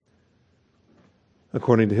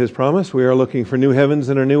According to his promise, we are looking for new heavens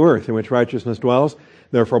and a new earth in which righteousness dwells.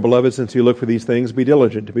 Therefore, beloved, since you look for these things, be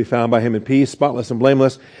diligent to be found by him in peace, spotless and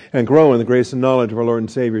blameless, and grow in the grace and knowledge of our Lord and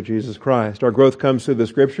Savior, Jesus Christ. Our growth comes through the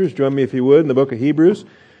Scriptures. Join me, if you would, in the book of Hebrews.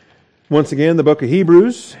 Once again, the book of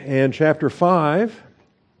Hebrews and chapter 5.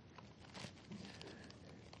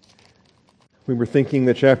 We were thinking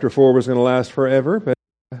that chapter 4 was going to last forever, but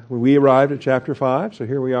we arrived at chapter 5, so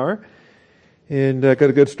here we are. And got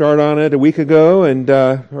a good start on it a week ago, and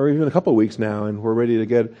or even a couple of weeks now, and we're ready to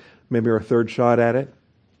get maybe our third shot at it.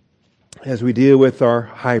 As we deal with our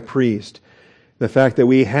high priest, the fact that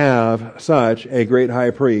we have such a great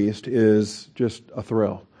high priest is just a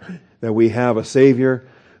thrill. That we have a Savior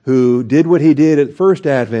who did what he did at first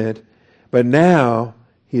advent, but now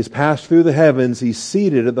he's passed through the heavens, he's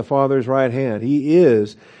seated at the Father's right hand. He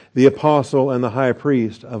is the apostle and the high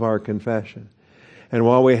priest of our confession. And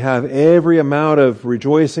while we have every amount of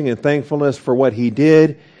rejoicing and thankfulness for what he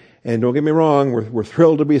did, and don't get me wrong, we're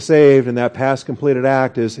thrilled to be saved, and that past completed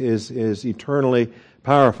act is eternally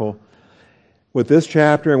powerful. What this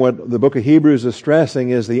chapter and what the book of Hebrews is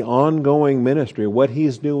stressing is the ongoing ministry, what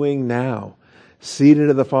he's doing now, seated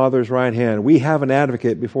at the Father's right hand. We have an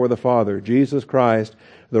advocate before the Father, Jesus Christ,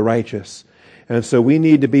 the righteous. And so we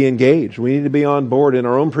need to be engaged. We need to be on board in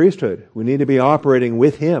our own priesthood. We need to be operating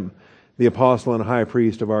with him, the apostle and high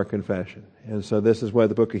priest of our confession. And so this is what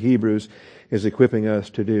the book of Hebrews is equipping us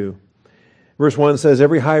to do. Verse 1 says,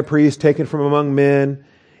 every high priest taken from among men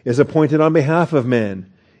is appointed on behalf of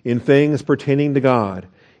men in things pertaining to God,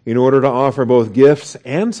 in order to offer both gifts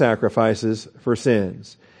and sacrifices for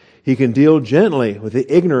sins. He can deal gently with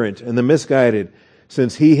the ignorant and the misguided,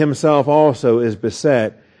 since he himself also is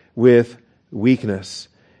beset with weakness.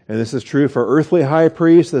 And this is true for earthly high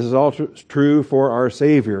priests. This is also true for our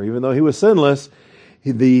Savior. Even though he was sinless,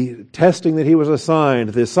 the testing that he was assigned,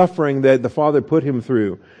 the suffering that the Father put him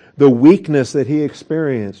through, the weakness that he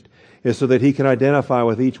experienced, is so that he can identify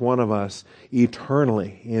with each one of us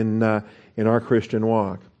eternally in our Christian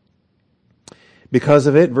walk. Because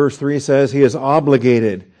of it, verse 3 says, he is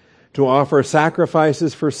obligated to offer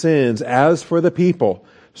sacrifices for sins, as for the people,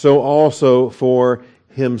 so also for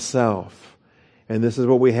himself. And this is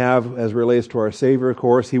what we have as relates to our Savior, of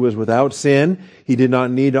course. He was without sin. He did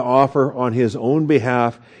not need to offer on his own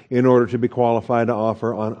behalf in order to be qualified to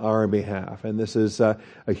offer on our behalf. And this is a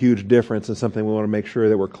huge difference and something we want to make sure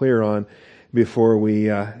that we're clear on before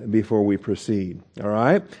we proceed. All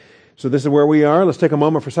right? So this is where we are. Let's take a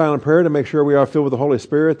moment for silent prayer to make sure we are filled with the Holy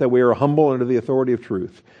Spirit, that we are humble under the authority of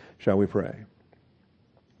truth. Shall we pray?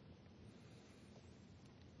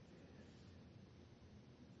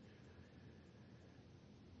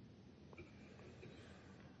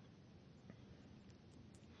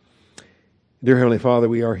 Dear Heavenly Father,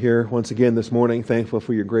 we are here once again this morning, thankful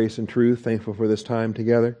for your grace and truth, thankful for this time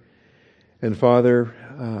together. And Father,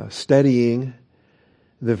 studying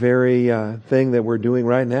the very thing that we're doing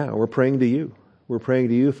right now. We're praying to you. We're praying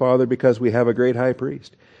to you, Father, because we have a great high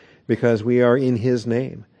priest, because we are in his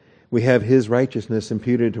name. We have his righteousness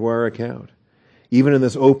imputed to our account. Even in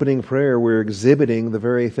this opening prayer, we're exhibiting the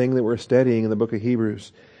very thing that we're studying in the book of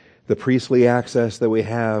Hebrews, the priestly access that we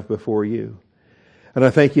have before you. And I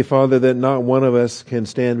thank you, Father, that not one of us can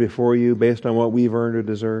stand before you based on what we've earned or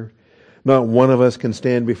deserved. Not one of us can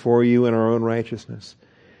stand before you in our own righteousness.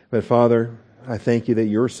 But Father, I thank you that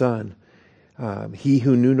your Son, he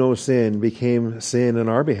who knew no sin, became sin on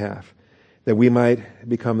our behalf, that we might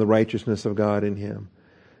become the righteousness of God in him.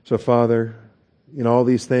 So Father, in all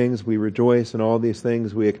these things we rejoice, in all these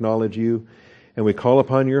things we acknowledge you, and we call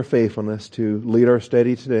upon your faithfulness to lead our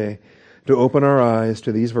study today, to open our eyes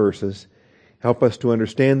to these verses. Help us to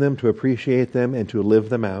understand them, to appreciate them, and to live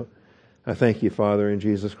them out. I thank you, Father, in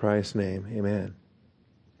Jesus Christ's name. Amen.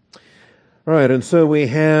 All right, and so we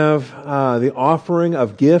have the offering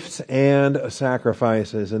of gifts and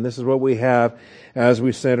sacrifices, and this is what we have as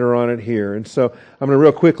we center on it here. And so I'm going to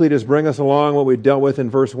real quickly just bring us along what we dealt with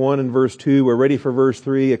in verse 1 and verse 2. We're ready for verse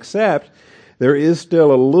 3, except there is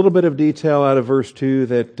still a little bit of detail out of verse 2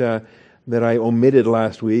 that I omitted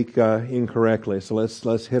last week incorrectly. So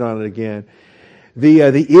let's hit on it again. The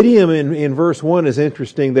idiom in verse 1 is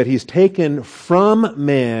interesting, that he's taken from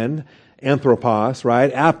man, anthropos,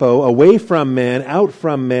 right, apo, away from men, out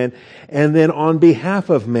from men, and then on behalf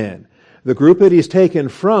of men. The group that he's taken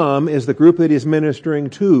from is the group that he's ministering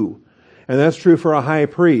to. And that's true for a high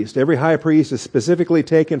priest. Every high priest is specifically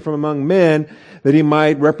taken from among men that he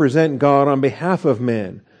might represent God on behalf of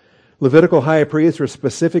men. Levitical high priests were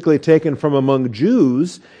specifically taken from among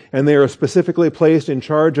Jews, and they are specifically placed in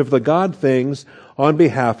charge of the God things on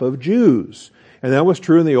behalf of Jews. And that was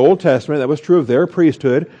true in the Old Testament. That was true of their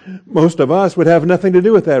priesthood. Most of us would have nothing to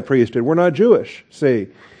do with that priesthood. We're not Jewish, see.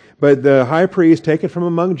 But the high priest, taken from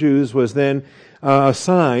among Jews, was then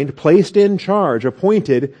assigned, placed in charge,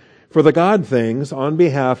 appointed for the God things on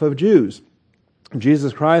behalf of Jews.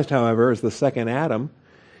 Jesus Christ, however, as the second Adam,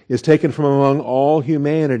 is taken from among all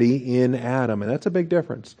humanity in Adam. And that's a big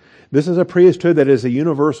difference. This is a priesthood that is a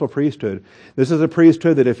universal priesthood. This is a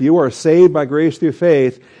priesthood that if you are saved by grace through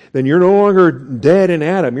faith, then you're no longer dead in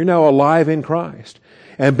Adam. You're now alive in Christ.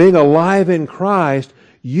 And being alive in Christ,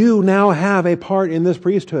 you now have a part in this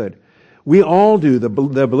priesthood. We all do. The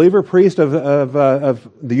believer priest of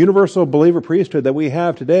the universal believer priesthood that we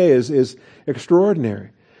have today is extraordinary.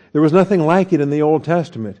 There was nothing like it in the Old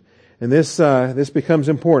Testament. And this becomes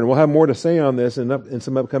important. We'll have more to say on this in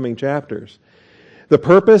some upcoming chapters. The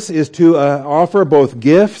purpose is to offer both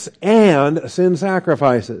gifts and sin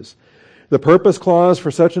sacrifices. The purpose clause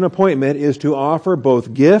for such an appointment is to offer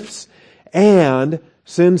both gifts and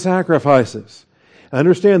sin sacrifices.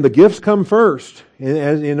 Understand, the gifts come first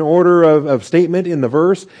in order of statement in the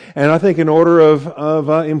verse, and I think in order of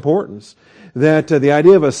importance. That the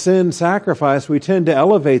idea of a sin sacrifice, we tend to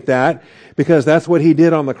elevate that because that's what he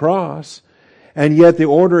did on the cross. And yet the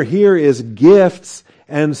order here is gifts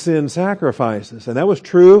and sin sacrifices. And that was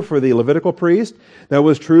true for the Levitical priest. That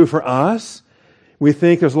was true for us. We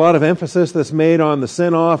think there's a lot of emphasis that's made on the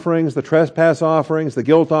sin offerings, the trespass offerings, the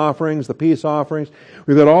guilt offerings, the peace offerings.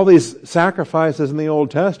 We've got all these sacrifices in the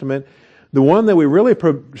Old Testament. The one that we really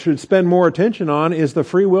should spend more attention on is the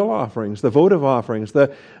free will offerings, the votive offerings,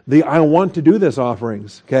 the I want to do this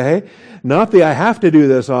offerings, okay? Not the I have to do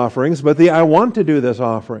this offerings, but the I want to do this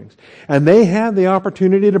offerings. And they had the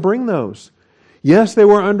opportunity to bring those. Yes, they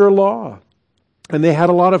were under law, and they had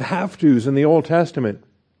a lot of have-tos in the Old Testament,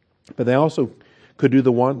 but they also could do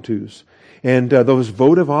the want-tos. And those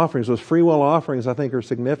votive offerings, those free will offerings, I think are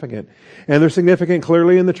significant. And they're significant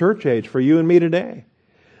clearly in the church age for you and me today.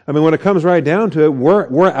 I mean, when it comes right down to it,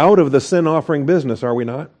 we're out of the sin offering business, are we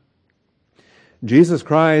not? Jesus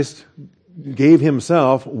Christ gave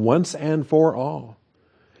himself once and for all.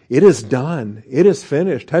 It is done. It is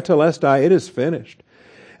finished. Tetelestai, it is finished.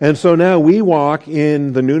 And so now we walk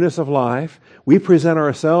in the newness of life. We present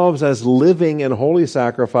ourselves as living and holy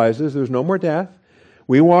sacrifices. There's no more death.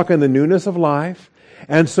 We walk in the newness of life.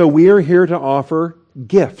 And so we are here to offer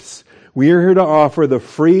gifts. We are here to offer the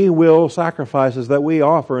free will sacrifices that we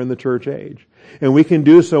offer in the church age. And we can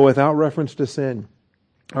do so without reference to sin.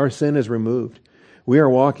 Our sin is removed. We are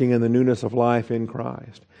walking in the newness of life in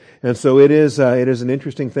Christ. And so it is an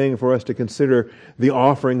interesting thing for us to consider the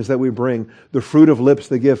offerings that we bring, the fruit of lips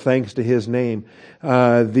that give thanks to His name,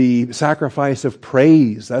 the sacrifice of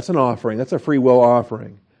praise. That's an offering. That's a free will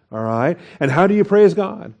offering. All right. And how do you praise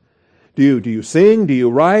God? Do you sing? Do you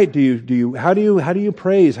write? How do you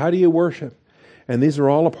praise? How do you worship? And these are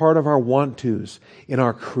all a part of our want-tos in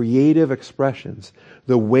our creative expressions,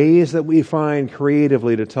 the ways that we find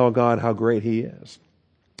creatively to tell God how great He is.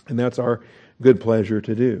 And that's our good pleasure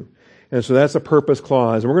to do. And so that's a purpose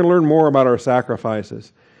clause. And we're going to learn more about our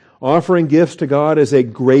sacrifices. Offering gifts to God is a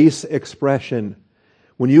grace expression.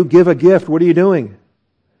 When you give a gift, what are you doing?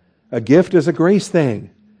 A gift is a grace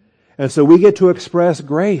thing. And so we get to express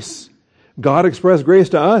grace. God expressed grace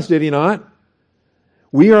to us, did He not?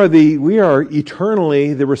 We are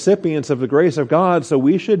eternally the recipients of the grace of God, so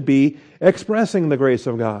we should be expressing the grace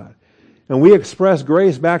of God. And we express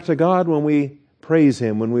grace back to God when we praise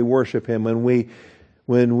Him, when we worship Him,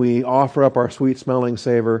 when we offer up our sweet-smelling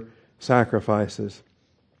savor sacrifices.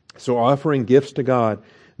 So offering gifts to God,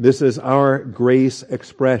 this is our grace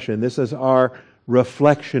expression. This is our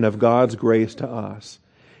reflection of God's grace to us.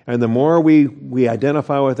 And the more we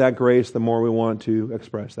identify with that grace, the more we want to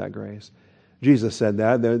express that grace. Jesus said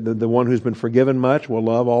that. The one who's been forgiven much will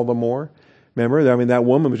love all the more. Remember, I mean, that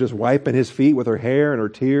woman was just wiping His feet with her hair and her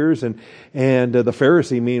tears, and the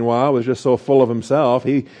Pharisee, meanwhile, was just so full of himself,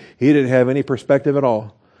 he didn't have any perspective at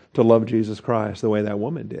all to love Jesus Christ the way that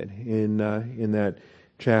woman did in that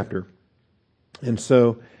chapter. And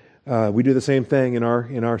so we do the same thing in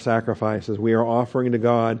our sacrifices. We are offering to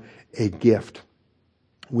God a gift.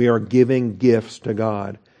 We are giving gifts to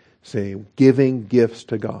God. See, giving gifts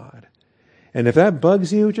to God. And if that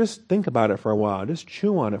bugs you, just think about it for a while. Just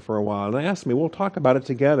chew on it for a while. And ask me. We'll talk about it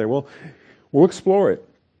together. We'll explore it.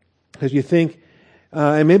 Because you think,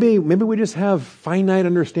 and maybe we just have finite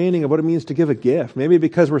understanding of what it means to give a gift. Maybe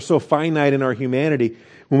because we're so finite in our humanity,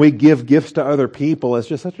 when we give gifts to other people, it's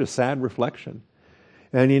just such a sad reflection.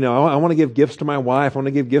 And I want to give gifts to my wife. I want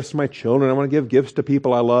to give gifts to my children. I want to give gifts to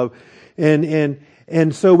people I love.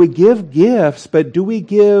 And so we give gifts, but do we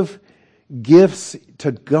give gifts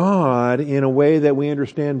to God in a way that we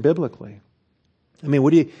understand biblically. I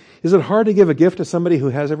mean, is it hard to give a gift to somebody who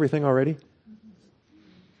has everything already?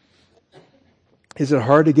 Is it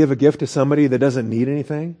hard to give a gift to somebody that doesn't need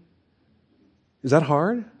anything? Is that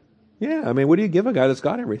hard? Yeah, I mean, what do you give a guy that's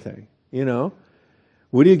got everything? You know?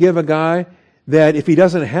 What do you give a guy that if he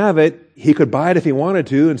doesn't have it, he could buy it if he wanted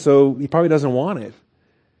to, and so he probably doesn't want it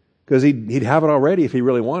because he'd have it already if he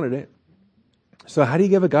really wanted it. So how do you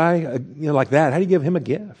give a guy like that? How do you give him a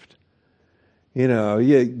gift? You know,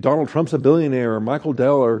 Donald Trump's a billionaire, or Michael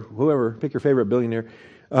Dell, or whoever, pick your favorite billionaire,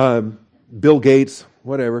 Bill Gates,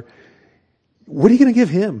 whatever. What are you going to give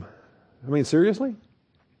him? I mean, seriously?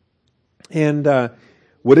 And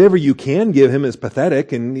whatever you can give him is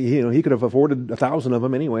pathetic, and he could have afforded 1,000 of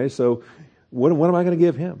them anyway. So what am I going to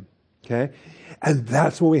give him? Okay, and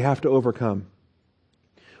that's what we have to overcome.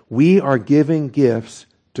 We are giving gifts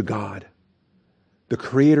to God, the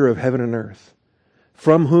Creator of heaven and earth,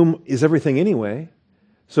 from whom is everything anyway.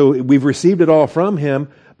 So we've received it all from Him,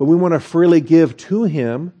 but we want to freely give to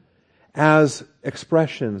Him as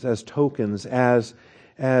expressions, as tokens, as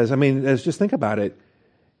just think about it.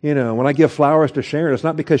 You know, when I give flowers to Sharon, it's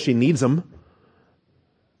not because she needs them.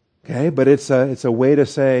 Okay, but it's a way to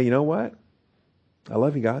say, you know what? I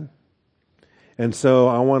love you, God. And so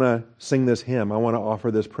I want to sing this hymn. I want to offer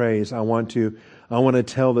this praise. I want to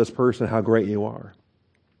tell this person how great you are.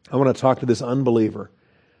 I want to talk to this unbeliever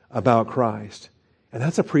about Christ. And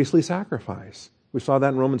that's a priestly sacrifice. We saw that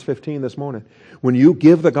in Romans 15 this morning. When you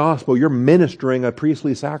give the gospel, you're ministering a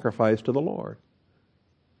priestly sacrifice to the Lord.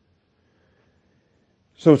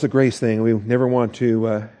 So it's a grace thing. We never want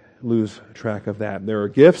to lose track of that. There are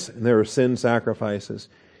gifts and there are sin sacrifices,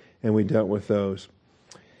 and we dealt with those.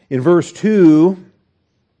 In verse 2,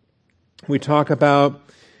 we talk about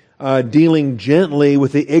dealing gently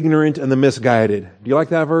with the ignorant and the misguided. Do you like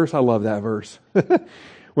that verse? I love that verse.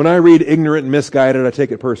 When I read ignorant and misguided, I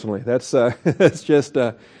take it personally. That's just,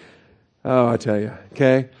 I tell you,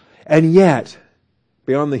 okay? And yet,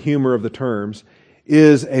 beyond the humor of the terms,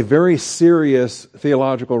 is a very serious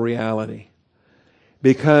theological reality.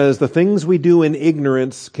 Because the things we do in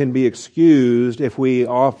ignorance can be excused if we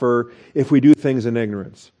do things in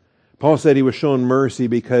ignorance. Paul said he was shown mercy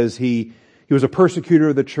because he was a persecutor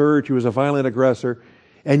of the church, he was a violent aggressor,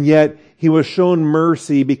 and yet he was shown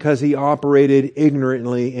mercy because he operated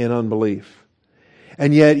ignorantly in unbelief.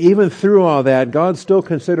 And yet, even through all that, God still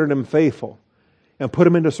considered him faithful and put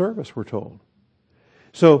him into service, we're told.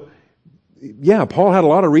 So, yeah, Paul had a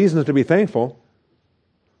lot of reasons to be thankful.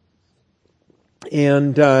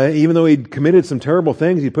 And even though he'd committed some terrible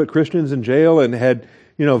things, he put Christians in jail and had,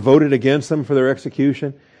 voted against them for their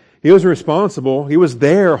execution. He was responsible. He was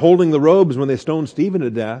there holding the robes when they stoned Stephen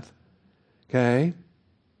to death. Okay?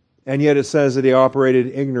 And yet it says that he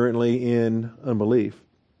operated ignorantly in unbelief.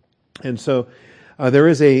 And so there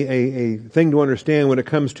is a thing to understand when it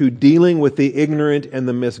comes to dealing with the ignorant and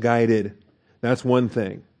the misguided. That's one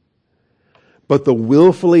thing. But the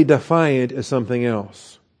willfully defiant is something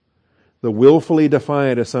else. The willfully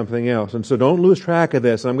defiant is something else. And so don't lose track of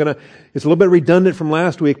this. It's a little bit redundant from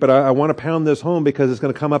last week, but I want to pound this home because it's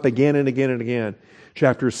going to come up again and again and again.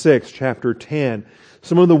 Chapter 6, chapter 10.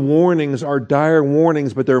 Some of the warnings are dire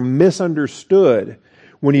warnings, but they're misunderstood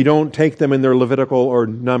when you don't take them in their Levitical or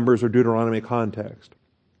Numbers or Deuteronomy context.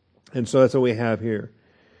 And so that's what we have here.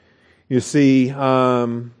 You see, let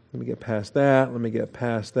me get past that.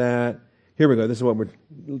 Here we go. This is what we're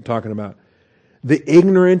talking about. The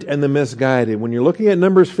ignorant and the misguided. When you're looking at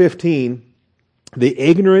Numbers 15, the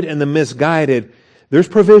ignorant and the misguided, there's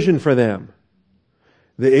provision for them.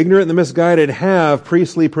 The ignorant and the misguided have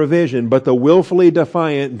priestly provision, but the willfully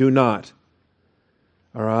defiant do not.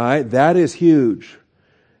 All right? That is huge.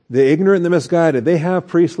 The ignorant and the misguided, they have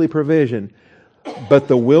priestly provision, but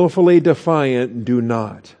the willfully defiant do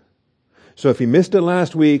not. So if you missed it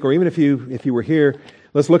last week, or even if you were here,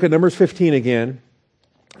 let's look at Numbers 15 again.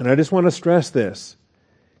 And I just want to stress this,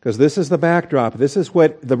 because this is the backdrop. This is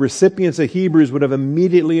what the recipients of Hebrews would have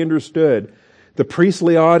immediately understood. The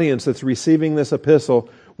priestly audience that's receiving this epistle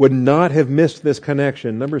would not have missed this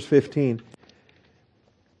connection. Numbers 15.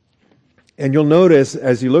 And you'll notice,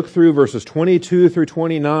 as you look through verses 22 through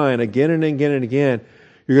 29, again and again and again,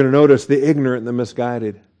 you're going to notice the ignorant and the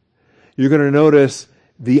misguided. You're going to notice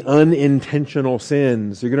the unintentional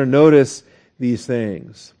sins. You're going to notice these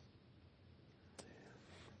things.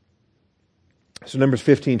 So Numbers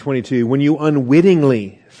 15:22, when you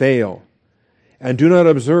unwittingly fail and do not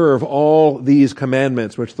observe all these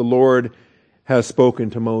commandments which the Lord has spoken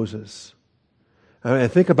to Moses.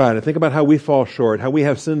 And think about it. Think about how we fall short, how we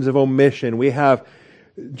have sins of omission. We have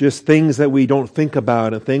just things that we don't think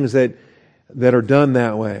about and things that that are done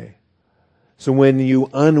that way. So when you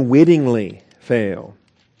unwittingly fail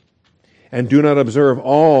and do not observe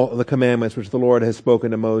all the commandments which the Lord has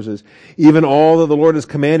spoken to Moses, even all that the Lord has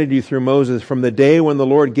commanded you through Moses from the day when the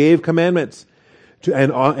Lord gave commandments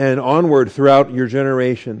and onward throughout your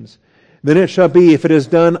generations, then it shall be, if it is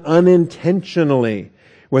done unintentionally,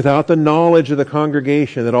 without the knowledge of the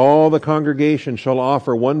congregation, that all the congregation shall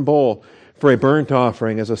offer one bull for a burnt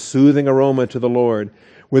offering as a soothing aroma to the Lord,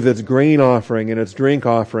 with its grain offering and its drink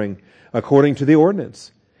offering, according to the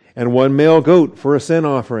ordinance, and one male goat for a sin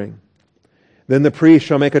offering. Then the priest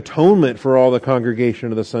shall make atonement for all the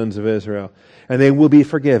congregation of the sons of Israel, and they will be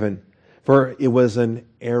forgiven, for it was an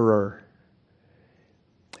error.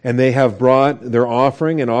 And they have brought their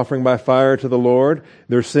offering and offering by fire to the Lord,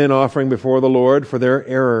 their sin offering before the Lord for their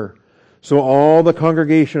error. So all the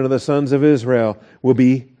congregation of the sons of Israel will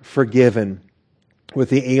be forgiven with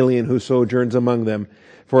the alien who sojourns among them,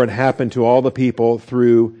 for it happened to all the people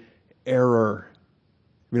through error.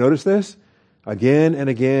 You notice this? Again and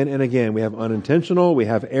again and again. We have unintentional, we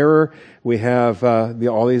have error, we have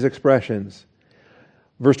all these expressions.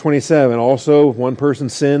 Verse 27, also, if one person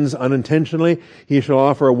sins unintentionally, he shall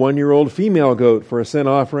offer a 1-year-old female goat for a sin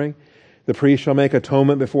offering. The priest shall make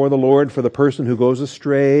atonement before the Lord for the person who goes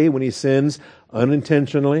astray when he sins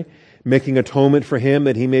unintentionally, making atonement for him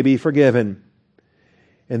that he may be forgiven.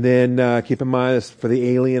 And then keep in mind, this for the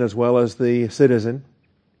alien as well as the citizen.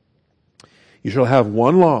 You shall have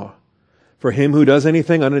one law for him who does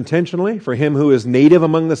anything unintentionally, for him who is native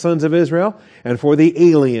among the sons of Israel, and for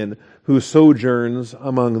the alien who sojourns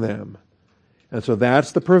among them. And so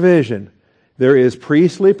that's the provision. There is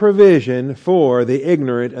priestly provision for the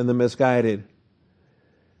ignorant and the misguided.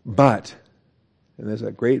 But, and there's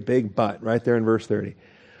a great big but right there in verse 30,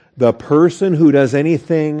 the person who does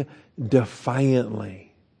anything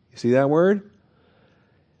defiantly. You see that word?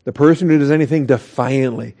 The person who does anything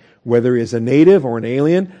defiantly, whether he is a native or an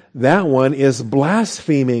alien, that one is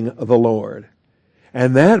blaspheming the Lord.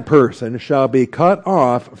 And that person shall be cut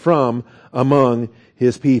off from among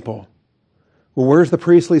his people. Well, where's the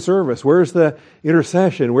priestly service? Where's the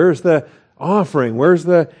intercession? Where's the offering?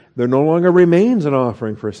 There no longer remains an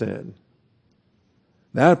offering for sin.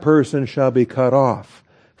 That person shall be cut off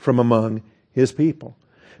from among his people,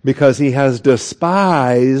 because he has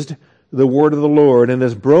despised the word of the Lord and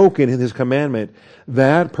has broken his commandment.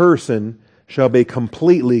 That person shall be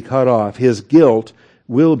completely cut off. His guilt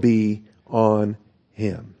will be on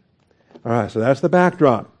him. All right, so that's the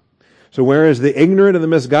backdrop. So whereas the ignorant and the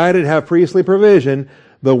misguided have priestly provision,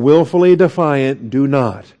 the willfully defiant do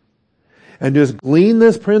not. And just glean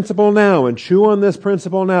this principle now and chew on this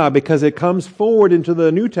principle now, because it comes forward into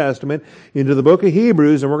the New Testament, into the book of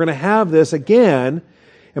Hebrews, and we're going to have this again.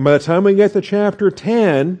 And by the time we get to chapter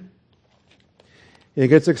 10, it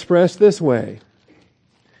gets expressed this way.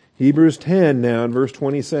 Hebrews 10 now in verse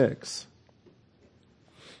 26.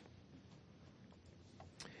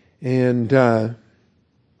 And I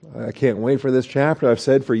can't wait for this chapter. I've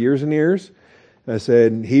said for years and years, I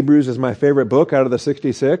said Hebrews is my favorite book out of the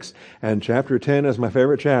 66, and chapter 10 is my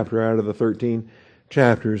favorite chapter out of the 13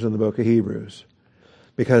 chapters in the book of Hebrews.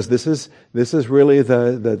 Because this is really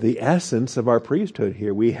the essence of our priesthood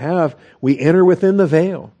here. We enter within the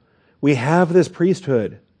veil. We have this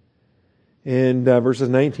priesthood. And verses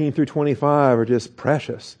 19 through 25 are just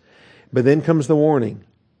precious. But then comes the warning.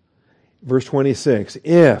 Verse 26,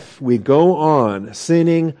 if we go on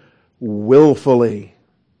sinning willfully,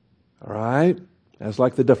 all right? That's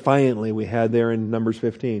like the defiantly we had there in Numbers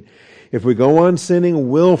 15. If we go on sinning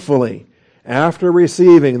willfully, after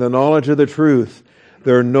receiving the knowledge of the truth,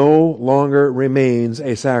 there no longer remains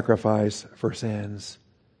a sacrifice for sins.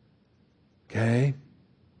 Okay?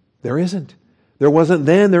 There isn't. There wasn't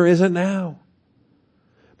then, there isn't now.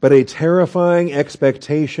 But a terrifying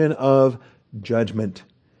expectation of judgment.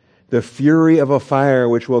 The fury of a fire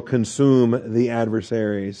which will consume the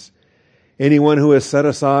adversaries. Anyone who has set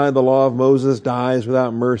aside the law of Moses dies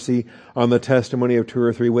without mercy on the testimony of 2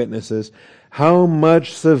 or 3 witnesses. How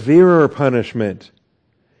much severer punishment?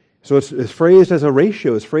 So it's phrased as a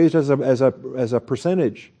ratio. It's phrased as a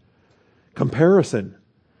percentage. Comparison.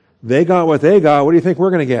 They got what they got. What do you think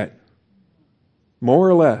we're going to get? More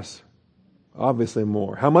or less? Obviously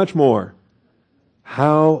more. How much more?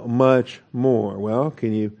 How much more? Well,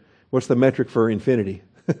 what's the metric for infinity?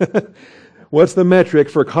 What's the metric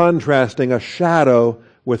for contrasting a shadow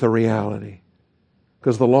with a reality?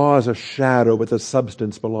 Because the law is a shadow, but the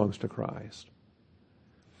substance belongs to Christ.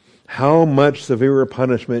 How much severer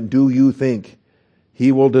punishment do you think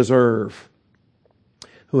he will deserve,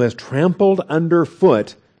 who has trampled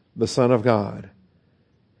underfoot the Son of God,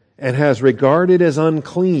 and has regarded as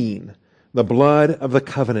unclean the blood of the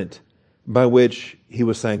covenant by which he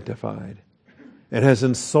was sanctified, and has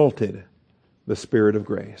insulted the Spirit of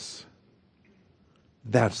grace.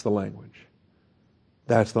 That's the language.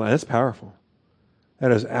 That's powerful.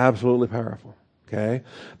 That is absolutely powerful. Okay?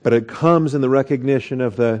 But it comes in the recognition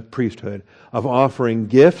of the priesthood, of offering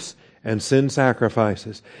gifts and sin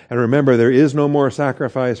sacrifices. And remember, there is no more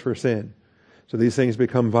sacrifice for sin. So these things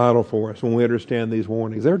become vital for us when we understand these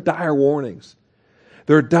warnings. They're dire warnings.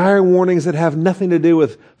 They're dire warnings that have nothing to do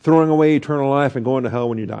with throwing away eternal life and going to hell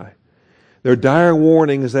when you die. They're dire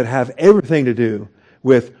warnings that have everything to do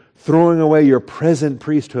with throwing away your present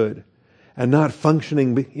priesthood and not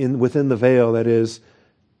functioning within the veil that is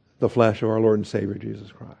the flesh of our Lord and Savior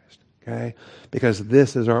Jesus Christ. Okay? Because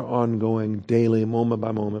this is our ongoing, daily,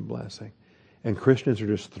 moment-by-moment blessing. And Christians are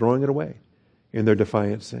just throwing it away in their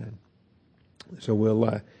defiant sin. So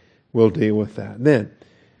we'll deal with that. Then,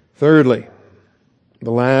 thirdly,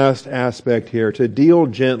 the last aspect here, to deal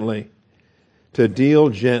gently. To deal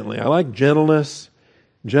gently. I like gentleness.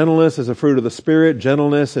 Gentleness is a fruit of the Spirit.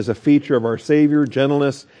 Gentleness is a feature of our Savior.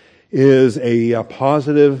 Gentleness is a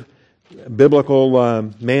positive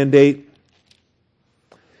biblical mandate.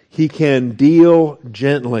 He can deal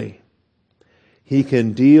gently. He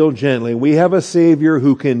can deal gently. We have a Savior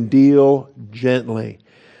who can deal gently.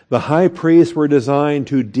 The high priests were designed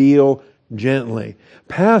to deal gently.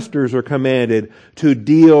 Pastors are commanded to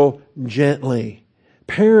deal gently.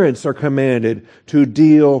 Parents are commanded to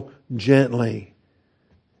deal gently.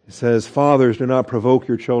 It says, fathers, do not provoke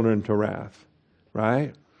your children to wrath.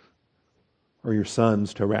 Right? Or your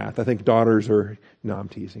sons to wrath. I think daughters are... No, I'm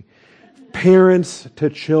teasing. Parents to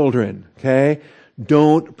children. Okay?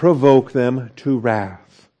 Don't provoke them to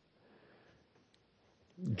wrath.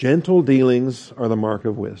 Gentle dealings are the mark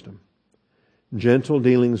of wisdom. Gentle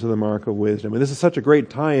dealings are the mark of wisdom. And this is such a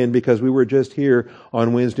great tie-in because we were just here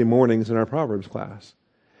on Wednesday mornings in our Proverbs class.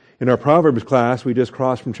 In our Proverbs class, we just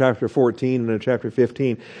crossed from chapter 14 into chapter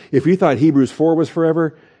 15. If you thought Hebrews 4 was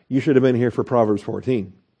forever, you should have been here for Proverbs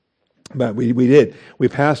 14. But we did. We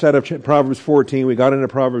passed out of Proverbs 14, we got into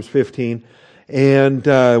Proverbs 15, and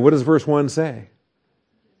what does verse 1 say?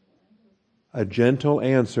 A gentle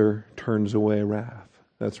answer turns away wrath.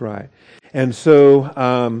 That's right. And so,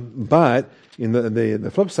 but in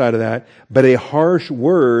the flip side of that, but a harsh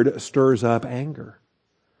word stirs up anger.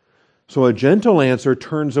 So a gentle answer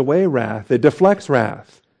turns away wrath. It deflects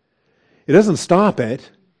wrath. It doesn't stop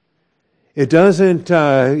it. It doesn't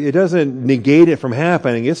negate it from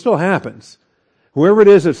happening. It still happens. Whoever it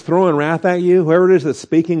is that's throwing wrath at you, whoever it is that's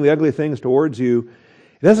speaking the ugly things towards you,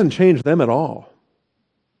 it doesn't change them at all.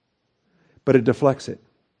 But it deflects it.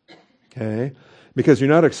 Okay? Because you're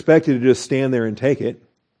not expected to just stand there and take it.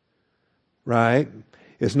 Right?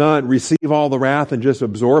 It's not receive all the wrath and just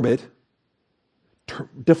absorb it.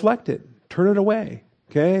 Deflect it. Turn it away.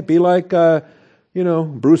 Okay? Be like,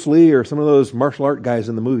 Bruce Lee or some of those martial art guys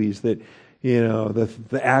in the movies that,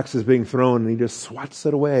 the axe is being thrown and he just swats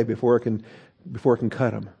it away before it can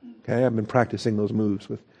cut him. Okay? I've been practicing those moves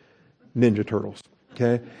with Ninja Turtles.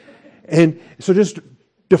 Okay? And so just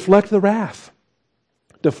deflect the wrath.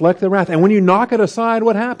 Deflect the wrath. And when you knock it aside,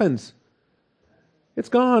 what happens? It's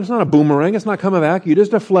gone. It's not a boomerang. It's not coming back. You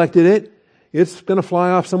just deflected it. It's going to fly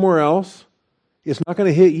off somewhere else. It's not going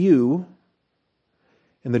to hit you.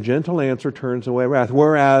 And the gentle answer turns away wrath.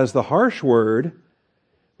 Whereas the harsh word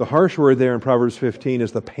there in Proverbs 15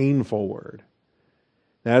 is the painful word.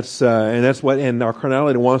 And our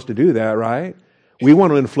carnality wants to do that, right? We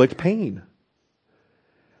want to inflict pain.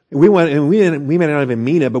 We may not even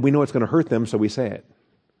mean it, but we know it's going to hurt them, so we say it.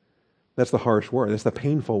 That's the harsh word. That's the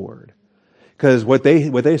painful word. Because what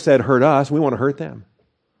they said hurt us, we want to hurt them.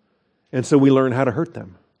 And so we learn how to hurt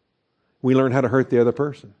them. We learn how to hurt the other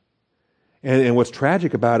person. And what's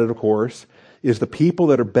tragic about it, of course, is the people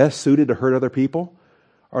that are best suited to hurt other people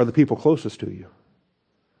are the people closest to you.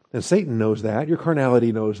 And Satan knows that. Your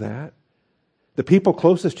carnality knows that. The people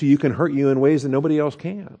closest to you can hurt you in ways that nobody else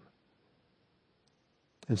can.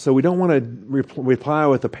 And so we don't want to reply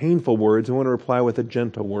with the painful words. We want to reply with the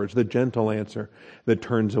gentle words, the gentle answer that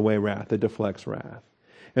turns away wrath, that deflects wrath.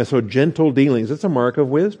 And so gentle dealings, it's a mark of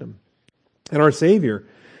wisdom. And our Savior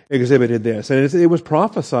exhibited this. And it was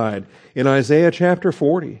prophesied in Isaiah chapter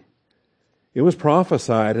 40. It was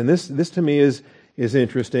prophesied. And this to me is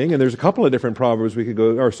interesting. And there's a couple of different proverbs we could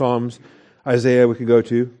go, or Psalms, Isaiah we could go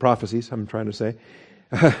to, prophecies, I'm trying to say.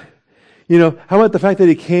 How about the fact that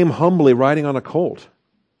he came humbly riding on a colt?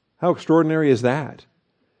 How extraordinary is that?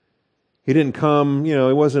 He didn't come, he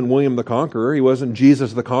wasn't William the Conqueror. He wasn't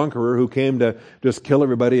Jesus the Conqueror who came to just kill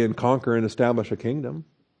everybody and conquer and establish a kingdom.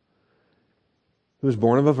 He was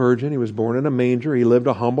born of a virgin. He was born in a manger. He lived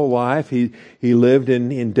a humble life. He lived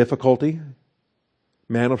in difficulty.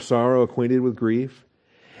 Man of sorrow, acquainted with grief.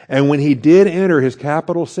 And when he did enter his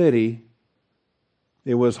capital city,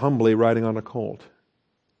 it was humbly riding on a colt.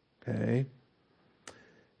 Okay?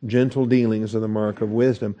 Gentle dealings are the mark of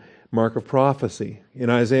wisdom, mark of prophecy. In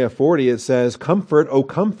Isaiah 40 it says, "Comfort, O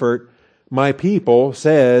comfort, my people,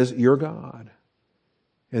 says your God."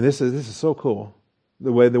 And this is so cool.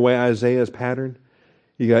 The way Isaiah is patterned.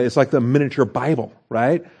 It's like the miniature Bible,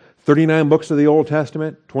 right? 39 books of the Old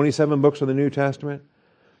Testament, 27 books of the New Testament,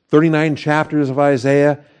 39 chapters of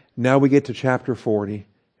Isaiah. Now we get to chapter 40.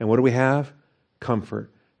 And what do we have?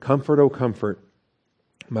 Comfort. Comfort, O comfort,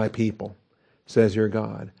 my people, says your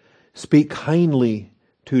God. Speak kindly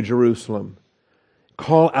to Jerusalem.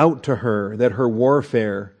 Call out to her that her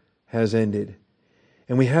warfare has ended.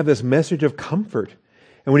 And we have this message of comfort.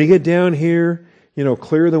 And when you get down here,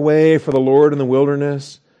 clear the way for the Lord in the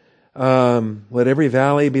wilderness. Let every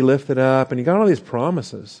valley be lifted up. And you got all these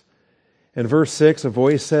promises. In verse 6, a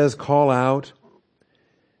voice says, call out.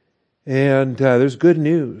 And there's good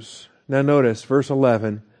news. Now notice, verse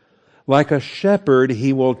 11. Like a shepherd,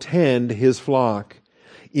 he will tend his flock.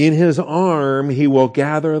 In his arm, he will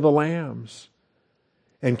gather the lambs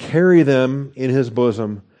and carry them in his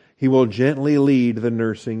bosom. He will gently lead the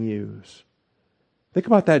nursing ewes. Think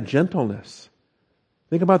about that gentleness.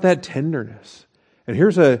 Think about that tenderness. And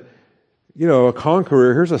here's a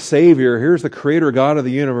conqueror. Here's a savior. Here's the creator God of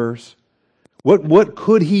the universe. What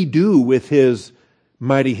could he do with his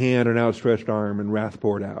mighty hand and outstretched arm and wrath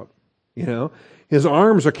poured out? His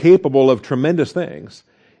arms are capable of tremendous things.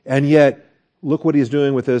 And yet, look what he's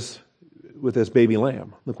doing with this baby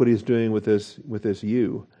lamb. Look what he's doing with this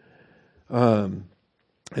ewe. And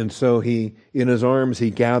so in his arms, he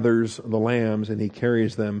gathers the lambs and he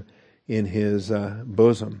carries them in his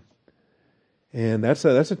bosom. And that's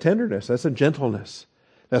a tenderness. That's a gentleness.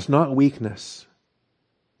 That's not weakness.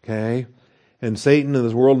 Okay? And Satan in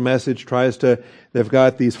his world message they've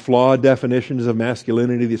got these flawed definitions of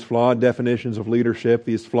masculinity, these flawed definitions of leadership,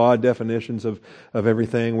 these flawed definitions of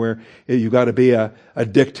everything where you've got to be a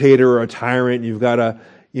dictator or a tyrant. You've got to,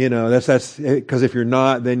 that's because if you're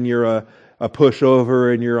not, then you're a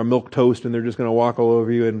pushover and you're a milquetoast and they're just going to walk all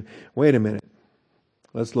over you. And wait a minute.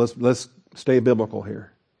 Let's stay biblical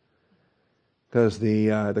here. Because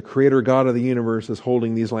the creator God of the universe is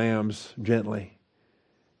holding these lambs gently.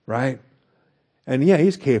 Right? And yeah,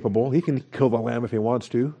 he's capable. He can kill the lamb if he wants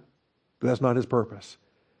to. But that's not his purpose.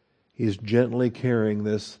 He's gently carrying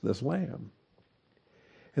this lamb.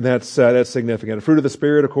 And that's significant. The fruit of the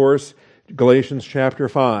Spirit, of course, Galatians chapter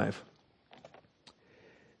 5.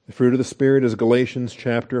 The fruit of the Spirit is Galatians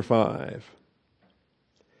chapter 5.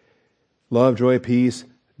 Love, joy, peace,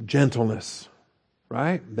 gentleness.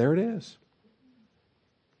 Right? There it is.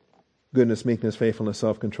 Goodness, meekness, faithfulness,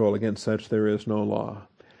 self-control. Against such there is no law.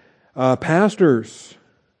 Pastors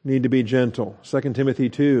need to be gentle. 2 Timothy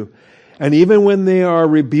 2. And even when they are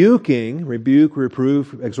rebuke,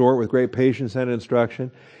 reproof, exhort with great patience and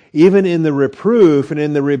instruction, even in the reproof and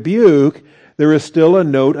in the rebuke, there is still a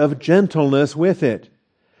note of gentleness with it.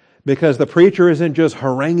 Because the preacher isn't just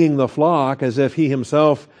haranguing the flock as if he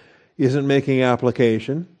himself isn't making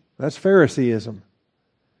application. That's Phariseeism.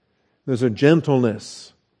 There's a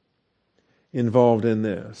gentleness involved in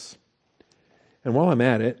this. And while I'm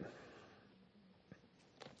at it,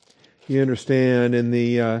 you understand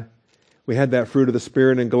we had that fruit of the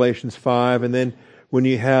Spirit in Galatians 5, and then when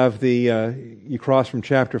you have you cross from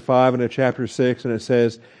chapter 5 into chapter 6, and it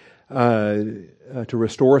says, to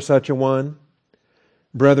restore such a one.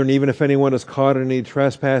 Brethren, even if anyone is caught in any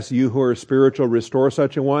trespass, you who are spiritual, restore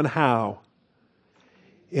such a one. How?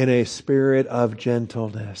 In a spirit of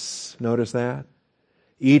gentleness. Notice that?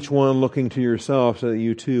 Each one looking to yourself so that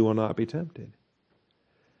you too will not be tempted.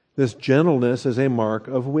 This gentleness is a mark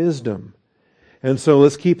of wisdom. And so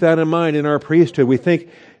let's keep that in mind in our priesthood. We think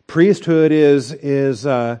priesthood is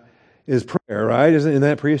prayer, right? Isn't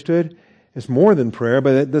that priesthood? It's more than prayer,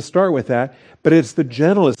 but let's start with that. But it's the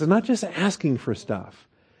gentleness. It's not just asking for stuff.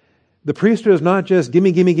 The priesthood is not just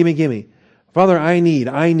gimme, gimme, gimme, gimme. Father, I need.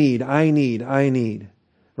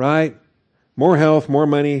 Right? More health, more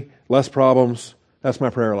money, less problems. That's my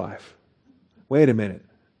prayer life. Wait a minute.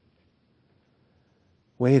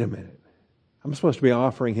 I'm supposed to be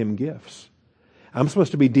offering Him gifts. I'm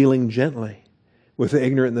supposed to be dealing gently with the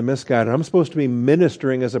ignorant and the misguided. I'm supposed to be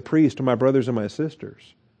ministering as a priest to my brothers and my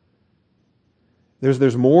sisters.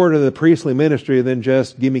 There's more to the priestly ministry than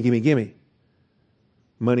just gimme.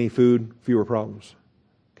 Money, food, fewer problems.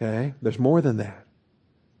 Okay? There's more than that.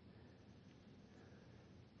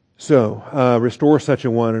 So, restore such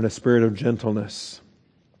a one in a spirit of gentleness,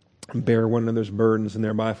 and bear one another's burdens, and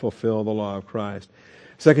thereby fulfill the law of Christ.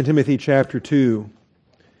 2 Timothy chapter 2,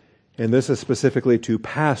 and this is specifically to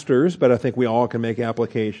pastors, but I think we all can make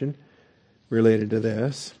application related to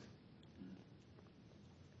this.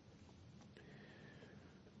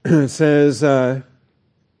 It says, well,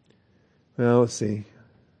 let's see.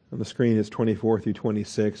 On the screen it's 24 through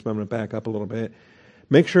 26, but I'm going to back up a little bit.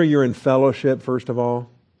 Make sure you're in fellowship, first of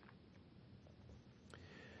all.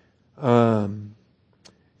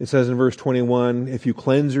 It says in verse 21, if you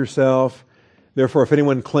cleanse yourself, therefore if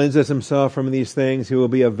anyone cleanses himself from these things, he will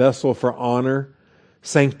be a vessel for honor,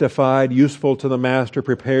 sanctified, useful to the master,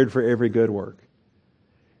 prepared for every good work.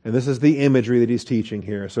 And this is the imagery that he's teaching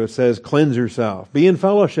here. So it says, cleanse yourself. Be in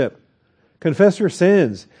fellowship. Confess your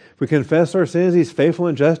sins. If we confess our sins, he's faithful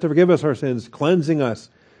and just to forgive us our sins, cleansing us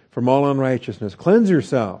from all unrighteousness. Cleanse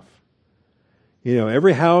yourself. You know,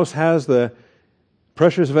 every house has the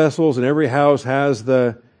precious vessels, and every house has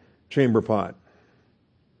the chamber pot.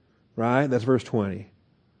 Right? That's verse 20.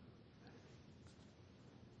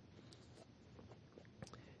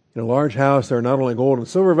 In a large house, there are not only gold and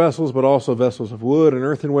silver vessels, but also vessels of wood and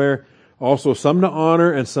earthenware, also some to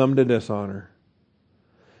honor and some to dishonor.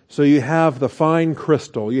 So you have the fine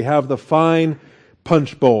crystal, you have the fine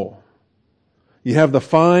punch bowl, you have the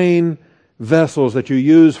fine vessels that you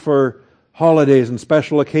use for holidays and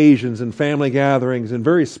special occasions and family gatherings and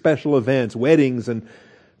very special events, weddings and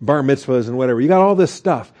bar mitzvahs and whatever. You got all this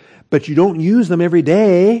stuff, but you don't use them every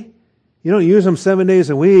day. You don't use them 7 days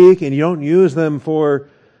a week, and you don't use them for,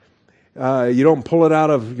 you don't pull it out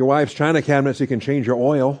of your wife's china cabinet so you can change your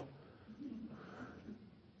oil.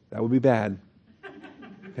 That would be bad.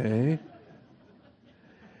 Okay.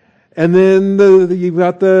 And then you've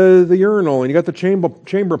got the urinal, and you got the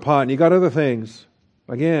chamber pot, and you got other things.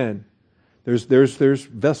 Again, there's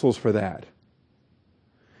vessels for that.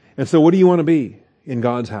 And so what do you want to be in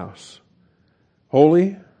God's house?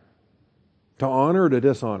 Holy? To honor or to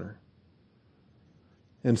dishonor?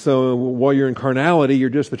 And so while you're in carnality, you're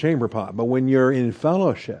just the chamber pot. But when you're in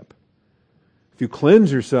fellowship, if you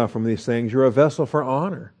cleanse yourself from these things, you're a vessel for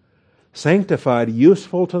honor. Sanctified,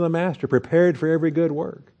 useful to the master, prepared for every good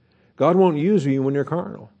work. God won't use you when you're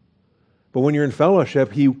carnal. But when you're in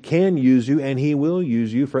fellowship, He can use you, and He will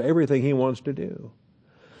use you for everything He wants to do.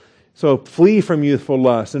 So flee from youthful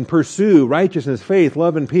lust and pursue righteousness, faith,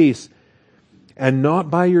 love, and peace. And not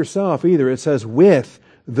by yourself either. It says, with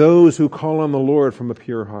those who call on the Lord from a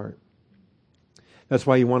pure heart. That's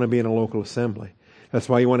why you want to be in a local assembly. That's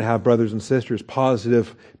why you want to have brothers and sisters,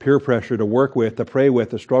 positive peer pressure to work with, to pray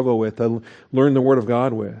with, to struggle with, to learn the Word of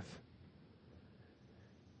God with.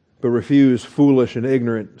 But refuse foolish and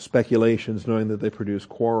ignorant speculations, knowing that they produce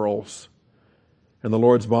quarrels. And the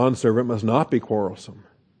Lord's bondservant must not be quarrelsome,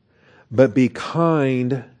 but be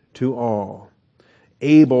kind to all,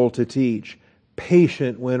 able to teach,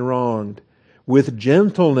 patient when wronged, with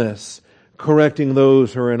gentleness correcting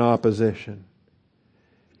those who are in opposition.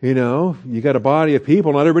 You know, you got a body of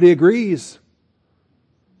people, not everybody agrees.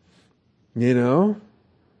 You know,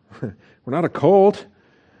 we're not a cult.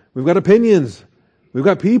 We've got opinions. We've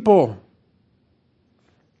got people.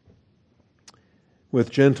 With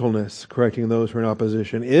gentleness, correcting those who are in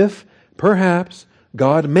opposition. If, perhaps,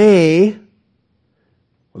 God may,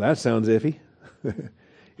 well, that sounds iffy.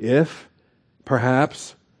 If,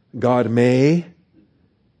 perhaps, God may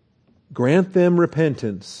grant them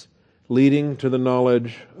repentance, leading to the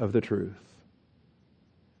knowledge of the truth.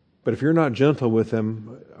 But if you're not gentle with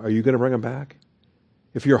them, are you going to bring them back?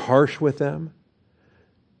 If you're harsh with them,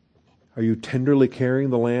 are you tenderly carrying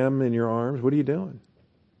the lamb in your arms? What are you doing?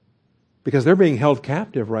 Because they're being held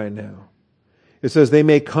captive right now. It says they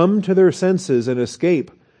may come to their senses and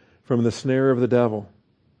escape from the snare of the devil,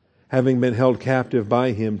 having been held captive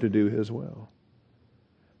by him to do his will.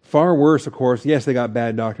 Far worse, of course, yes, they got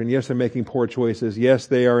bad doctrine. Yes, they're making poor choices. Yes,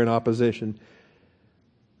 they are in opposition.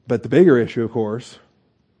 But the bigger issue, of course,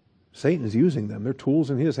 Satan's using them. They're tools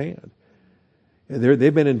in his hand.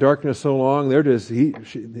 They've been in darkness so long,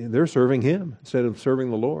 they're serving him instead of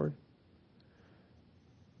serving the Lord.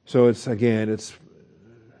 So it's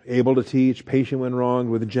able to teach, patient when wronged,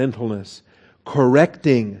 with gentleness,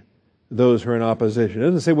 correcting those who are in opposition. It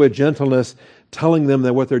doesn't say with gentleness, telling them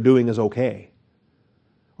that what they're doing is okay.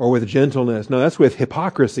 Or with gentleness. No, that's with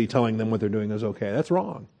hypocrisy, telling them what they're doing is okay. That's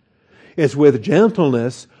wrong. It's with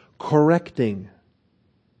gentleness, correcting.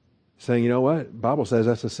 Saying, you know what? The Bible says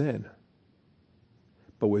that's a sin.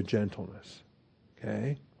 But with gentleness.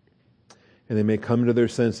 Okay? And they may come to their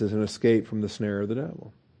senses and escape from the snare of the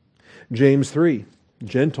devil. James 3,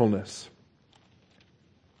 gentleness.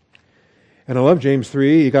 And I love James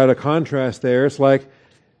 3. You got a contrast there. It's like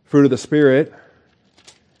fruit of the Spirit.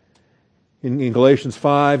 In Galatians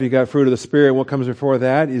 5, you got fruit of the Spirit. What comes before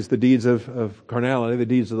that is the deeds of carnality, the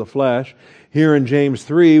deeds of the flesh. Here in James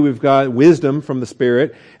 3, we've got wisdom from the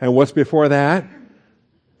Spirit. And what's before that?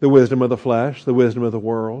 The wisdom of the flesh, the wisdom of the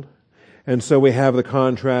world. And so we have the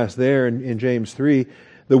contrast there in James 3.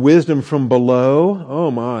 The wisdom from below, oh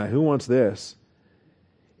my, who wants this?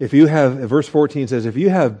 If you have, verse 14 says, if you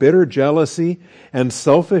have bitter jealousy and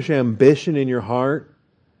selfish ambition in your heart,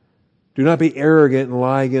 do not be arrogant and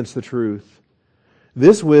lie against the truth.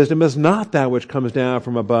 This wisdom is not that which comes down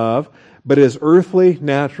from above, but is earthly,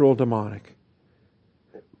 natural, demonic.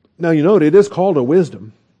 Now you note it is called a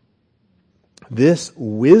wisdom. This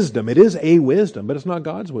wisdom, it is a wisdom, but it's not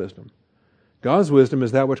God's wisdom. God's wisdom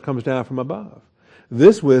is that which comes down from above.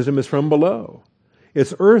 This wisdom is from below.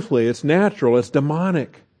 It's earthly, it's natural, it's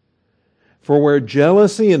demonic. For where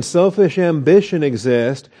jealousy and selfish ambition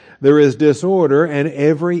exist, there is disorder and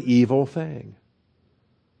every evil thing.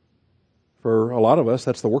 For a lot of us,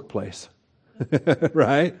 that's the workplace,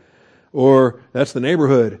 right? Or that's the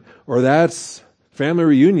neighborhood, or that's family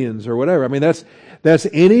reunions, or whatever. I mean, that's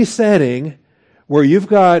any setting where you've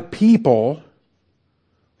got people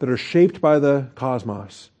that are shaped by the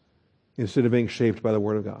cosmos instead of being shaped by the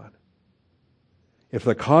Word of God. If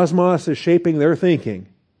the cosmos is shaping their thinking,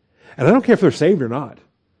 and I don't care if they're saved or not,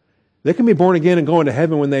 they can be born again and go into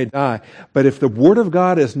heaven when they die, but if the Word of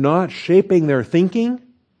God is not shaping their thinking,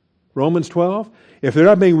 Romans 12, if they're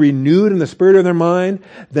not being renewed in the spirit of their mind,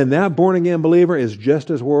 then that born again believer is just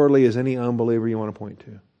as worldly as any unbeliever you want to point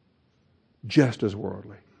to. Just as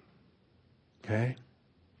worldly. Okay?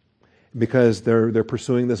 Because they're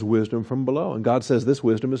pursuing this wisdom from below. And God says this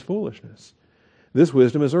wisdom is foolishness. This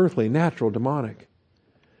wisdom is earthly, natural, demonic.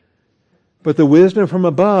 But the wisdom from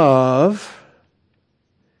above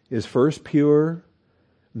is first pure,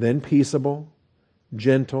 then peaceable,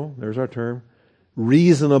 gentle, there's our term,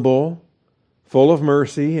 reasonable, full of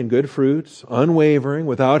mercy and good fruits, unwavering,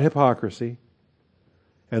 without hypocrisy.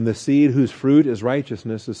 And the seed whose fruit is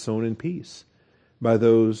righteousness is sown in peace by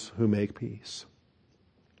those who make peace.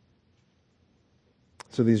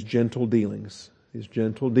 So these gentle dealings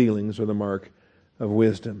are the mark of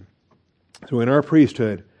wisdom. So in our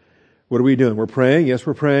priesthood, what are we doing? We're praying. Yes,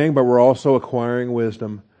 we're praying, but we're also acquiring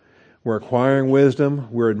wisdom. We're acquiring wisdom.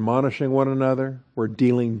 We're admonishing one another. We're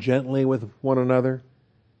dealing gently with one another.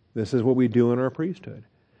 This is what we do in our priesthood.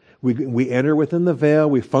 We enter within the veil.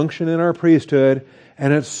 We function in our priesthood,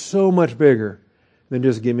 and it's so much bigger than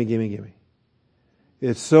just gimme, gimme, gimme.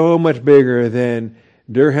 It's so much bigger than,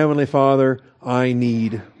 dear Heavenly Father, I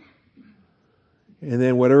need. And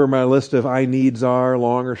then whatever my list of I needs are,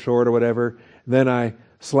 long or short or whatever, then I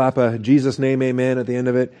slap a Jesus name, amen at the end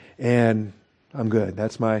of it, and I'm good.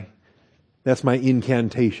 That's my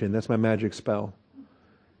incantation. That's my magic spell.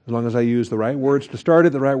 As long as I use the right words to start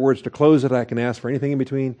it, the right words to close it, I can ask for anything in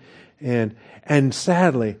between. And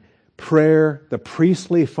sadly, prayer, the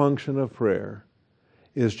priestly function of prayer,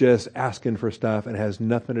 is just asking for stuff and has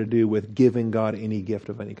nothing to do with giving God any gift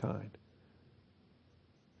of any kind.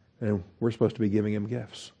 And we're supposed to be giving Him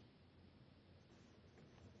gifts.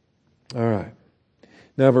 All right.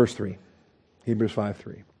 Now verse 3. Hebrews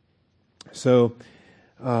 5:3. So,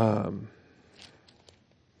 so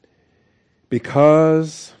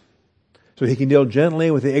He can deal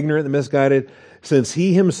gently with the ignorant and the misguided, since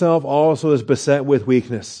He Himself also is beset with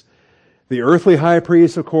weakness. The earthly high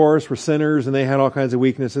priests, of course, were sinners and they had all kinds of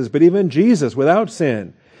weaknesses, but even Jesus, without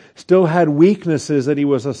sin, still had weaknesses that He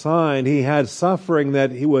was assigned. He had suffering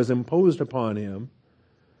that He was imposed upon Him.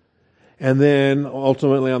 And then,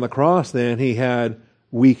 ultimately on the cross then, He had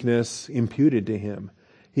weakness imputed to Him.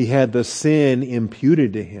 He had the sin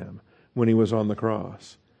imputed to Him when He was on the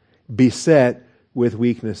cross. Beset with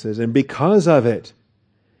weaknesses. And because of it,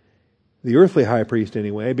 the earthly high priest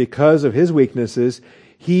anyway, because of his weaknesses,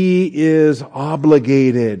 he is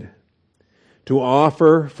obligated to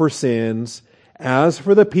offer for sins, as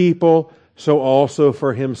for the people, so also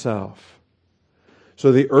for himself.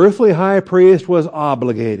 So the earthly high priest was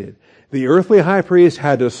obligated. The earthly high priest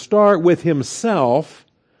had to start with himself,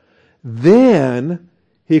 then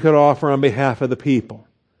he could offer on behalf of the people.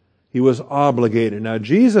 He was obligated. Now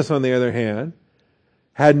Jesus, on the other hand,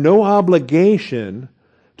 had no obligation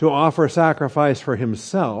to offer sacrifice for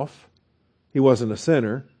himself. He wasn't a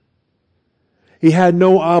sinner. He had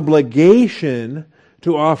no obligation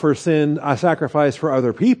to offer a sacrifice for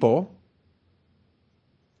other people,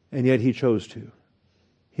 and yet he chose to.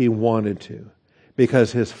 He wanted to,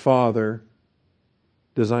 because his Father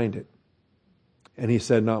designed it. And he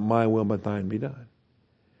said, not my will, but thine be done.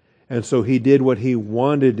 And so he did what he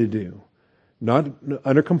wanted to do, not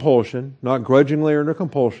under compulsion, not grudgingly or under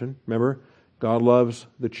compulsion. Remember, God loves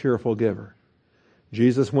the cheerful giver.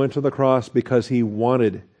 Jesus went to the cross because he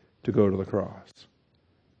wanted to go to the cross,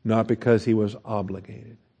 not because he was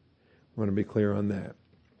obligated. I want to be clear on that.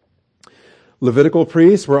 Levitical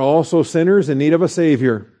priests were also sinners in need of a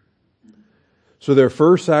Savior. So their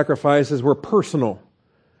first sacrifices were personal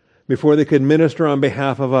before they could minister on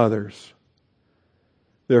behalf of others.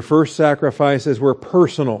 Their first sacrifices were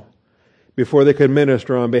personal before they could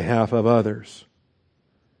minister on behalf of others.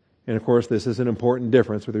 And of course, this is an important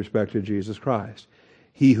difference with respect to Jesus Christ.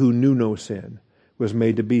 He who knew no sin was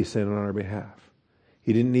made to be sin on our behalf.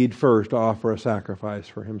 He didn't need first to offer a sacrifice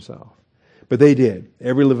for himself. But they did.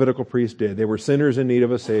 Every Levitical priest did. They were sinners in need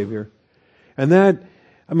of a Savior. And that,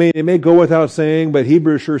 it may go without saying, but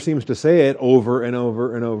Hebrews sure seems to say it over and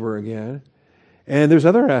over and over again. And there's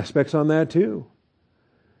other aspects on that too.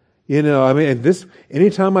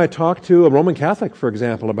 Anytime I talk to a Roman Catholic, for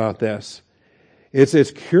example, about this,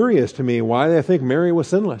 it's curious to me why they think Mary was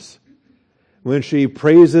sinless when she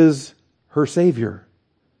praises her Savior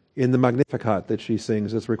in the Magnificat that she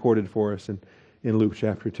sings. It's recorded for us in Luke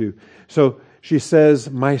chapter 2. So she says,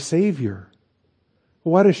 my Savior.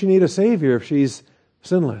 Well, why does she need a Savior if she's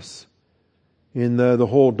sinless in the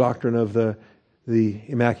whole doctrine of the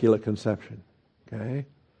Immaculate Conception? Okay?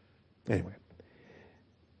 Anyway,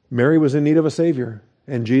 Mary was in need of a Savior,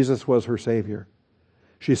 and Jesus was her Savior.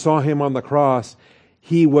 She saw him on the cross.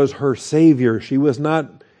 He was her Savior. She was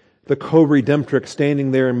not the co-redemptrix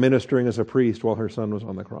standing there and ministering as a priest while her son was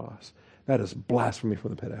on the cross. That is blasphemy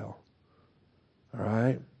from the pit of hell. All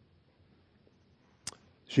right?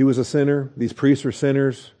 She was a sinner. These priests are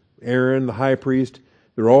sinners. Aaron, the high priest,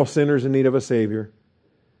 they're all sinners in need of a Savior.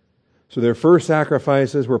 So their first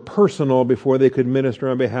sacrifices were personal before they could minister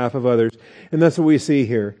on behalf of others. And that's what we see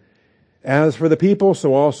here. As for the people,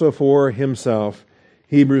 so also for himself.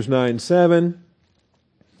 Hebrews 9:7.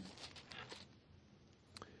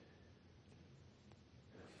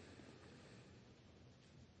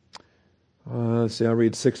 Let's see, I'll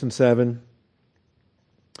read 6 and 7.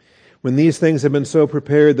 When these things have been so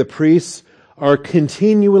prepared, the priests are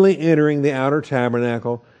continually entering the outer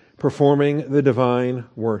tabernacle, performing the divine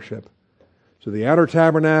worship. So the outer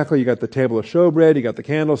tabernacle, you got the table of showbread, you got the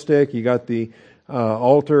candlestick, you got the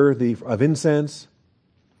altar of incense,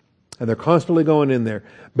 and they're constantly going in there.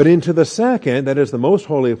 But into the second, that is the most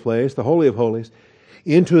holy place, the Holy of Holies,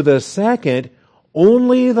 into the second,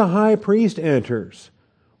 only the high priest enters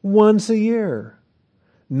once a year,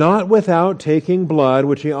 not without taking blood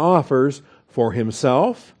which he offers for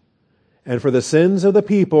himself and for the sins of the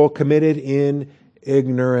people committed in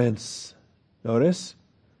ignorance. Notice?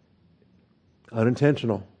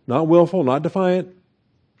 Unintentional. Not willful, not defiant.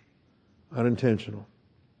 Unintentional.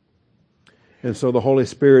 And so the Holy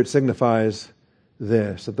Spirit signifies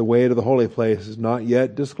this, that the way to the holy place is not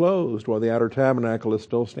yet disclosed while the outer tabernacle is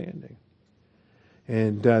still standing.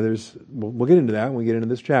 And we'll get into that when we get into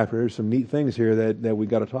this chapter. There's some neat things here that we've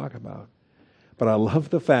got to talk about. But I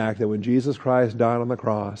love the fact that when Jesus Christ died on the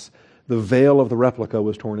cross, the veil of the replica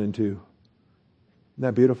was torn in two. Isn't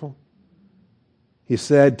that beautiful? He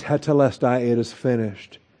said, Tetelestai, it is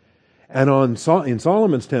finished. And in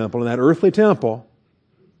Solomon's temple, in that earthly temple,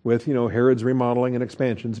 with Herod's remodeling and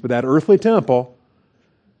expansions, but that earthly temple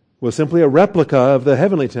was simply a replica of the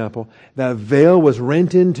heavenly temple. That veil was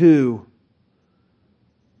rent in two.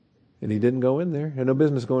 And he didn't go in there. Had no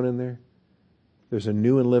business going in there. There's a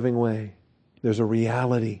new and living way. There's a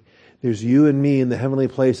reality. There's you and me in the heavenly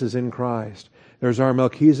places in Christ. There's our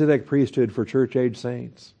Melchizedek priesthood for church-age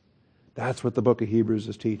saints. That's what the book of Hebrews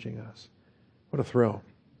is teaching us. What a thrill.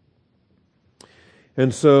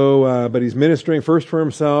 And so, but he's ministering first for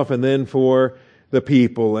himself and then for the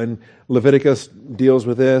people. And Leviticus deals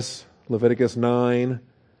with this. Leviticus 9.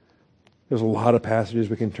 There's a lot of passages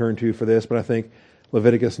we can turn to for this, but I think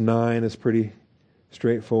Leviticus 9 is pretty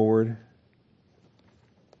straightforward.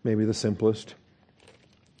 Maybe the simplest.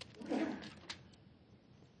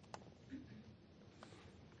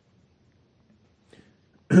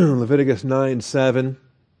 Leviticus 9:7.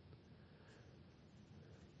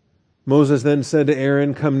 Moses then said to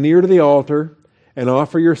Aaron, come near to the altar and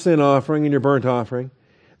offer your sin offering and your burnt offering,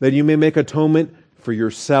 that you may make atonement for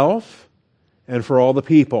yourself and for all the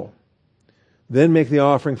people. Then make the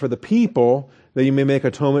offering for the people, that you may make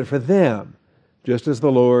atonement for them, just as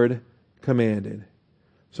the Lord commanded.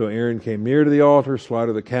 So Aaron came near to the altar,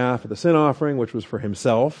 slaughtered the calf of the sin offering, which was for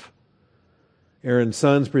himself. Aaron's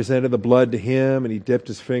sons presented the blood to him, and he dipped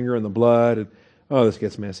his finger in the blood. And, this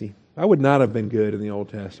gets messy. I would not have been good in the Old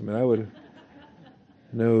Testament. I would...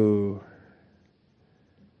 No.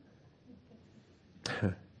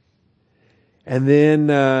 And then,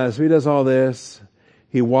 so he does all this.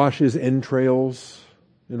 He washes entrails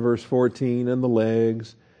in verse 14 and the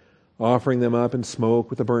legs, offering them up in smoke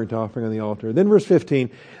with the burnt offering on the altar. Then verse 15,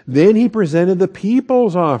 then he presented the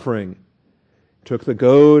people's offering. Took the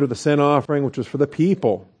goat of the sin offering, which was for the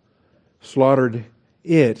people, slaughtered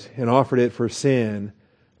it and offered it for sin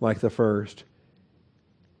like the first.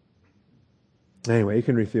 Anyway, you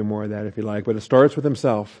can read through more of that if you like, but it starts with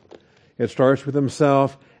himself. It starts with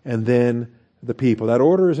himself and then the people. That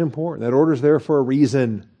order is important. That order is there for a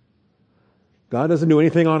reason. God doesn't do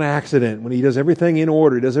anything on accident. When He does everything in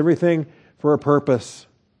order, He does everything for a purpose.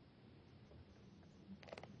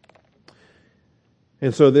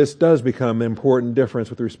 And so this does become an important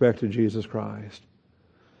difference with respect to Jesus Christ.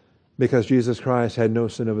 Because Jesus Christ had no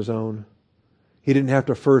sin of His own. He didn't have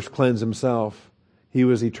to first cleanse Himself. He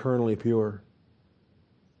was eternally pure.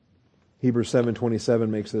 Hebrews 7:27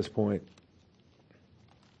 makes this point.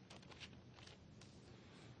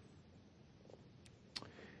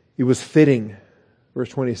 It was fitting, verse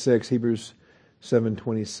 26, Hebrews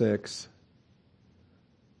 7:26.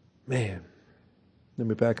 Man, let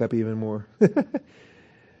me back up even more.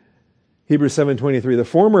 Hebrews 7:23, the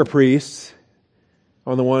former priests,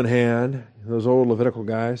 on the one hand, those old Levitical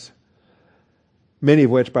guys, many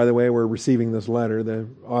of which, by the way, were receiving this letter. The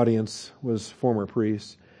audience was former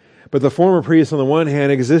priests. But the former priests, on the one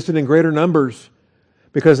hand, existed in greater numbers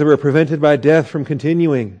because they were prevented by death from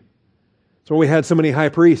continuing. So we had so many high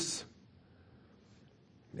priests.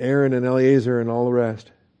 Aaron and Eleazar and all the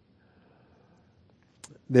rest.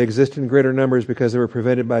 They existed in greater numbers because they were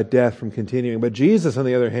prevented by death from continuing. But Jesus, on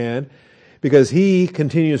the other hand, because He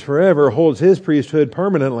continues forever, holds His priesthood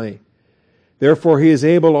permanently. Therefore He is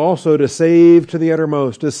able also to save to the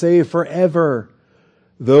uttermost, to save forever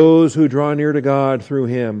those who draw near to God through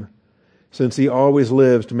Him, since He always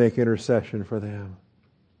lives to make intercession for them.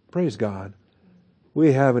 Praise God.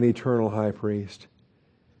 We have an eternal high priest.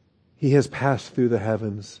 He has passed through the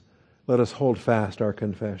heavens. Let us hold fast our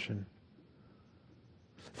confession.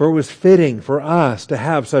 For it was fitting for us to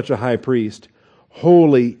have such a high priest,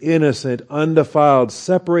 holy, innocent, undefiled,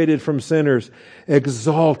 separated from sinners,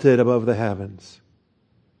 exalted above the heavens.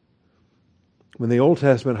 When the Old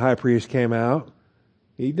Testament high priest came out,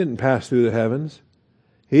 he didn't pass through the heavens.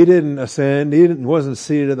 He didn't ascend. He wasn't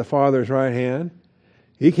seated at the Father's right hand.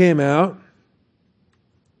 He came out.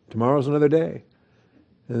 Tomorrow's another day.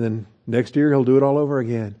 And then next year He'll do it all over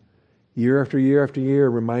again. Year after year after year,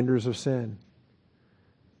 reminders of sin.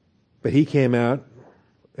 But He came out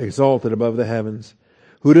exalted above the heavens,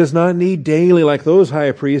 who does not need daily, like those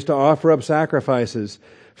high priests, to offer up sacrifices,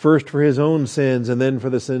 first for His own sins and then for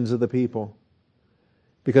the sins of the people.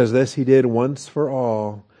 Because this He did once for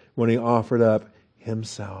all when He offered up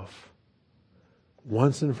Himself.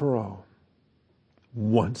 Once and for all.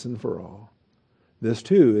 Once and for all. This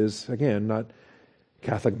too is, again, not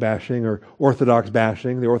Catholic bashing or Orthodox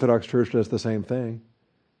bashing. The Orthodox Church does the same thing.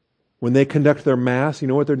 When they conduct their Mass, you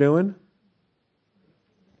know what they're doing?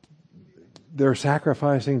 They're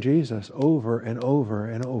sacrificing Jesus over and over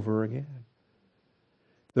and over again.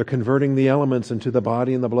 They're converting the elements into the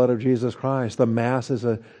body and the blood of Jesus Christ. The Mass is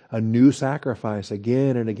a new sacrifice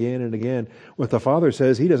again and again and again. What the Father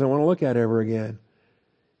says He doesn't want to look at ever again.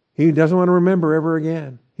 He doesn't want to remember ever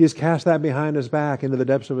again. He has cast that behind His back into the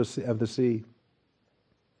depths of the sea.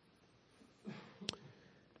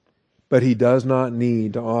 But He does not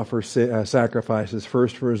need to offer sacrifices,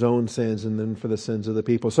 first for His own sins and then for the sins of the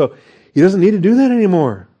people. So He doesn't need to do that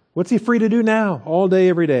anymore. What's He free to do now? All day,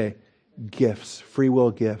 every day. Gifts, free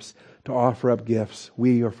will gifts, to offer up gifts.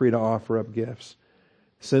 We are free to offer up gifts.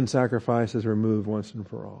 Sin sacrifice is removed once and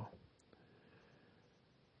for all.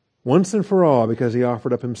 Once and for all, because He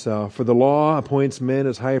offered up Himself. For the law appoints men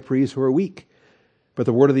as high priests who are weak. But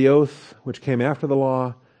the word of the oath, which came after the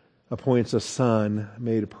law, appoints a Son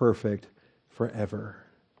made perfect forever.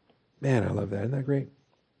 Man, I love that. Isn't that great?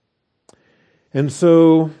 And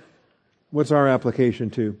so, what's our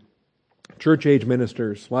application to? Church-age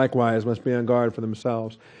ministers, likewise, must be on guard for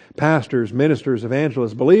themselves. Pastors, ministers,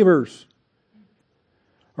 evangelists, believers.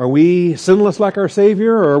 Are we sinless like our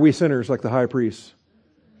Savior, or are we sinners like the high priest?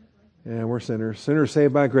 Yeah, we're sinners. Sinners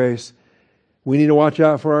saved by grace. We need to watch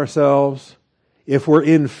out for ourselves. If we're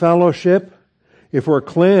in fellowship, if we're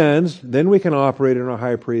cleansed, then we can operate in our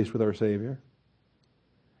high priest with our Savior.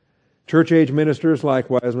 Church-age ministers,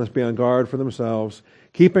 likewise, must be on guard for themselves,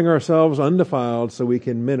 keeping ourselves undefiled so we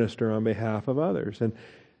can minister on behalf of others. And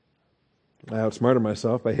I outsmarted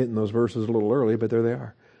myself by hitting those verses a little early, but there they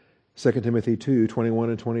are. 2 Timothy 2, 21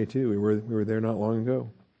 and 22. We were there not long ago.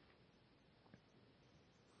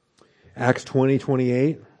 Acts 20,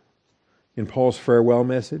 28, in Paul's farewell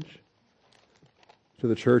message. to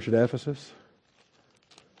the church at Ephesus?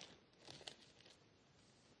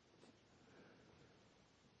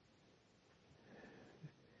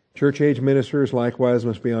 Church-age ministers likewise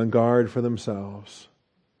must be on guard for themselves.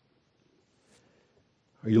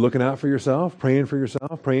 Are you looking out for yourself, praying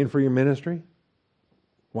for your ministry?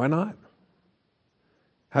 Why not?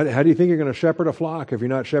 How do you think you're going to shepherd a flock if you're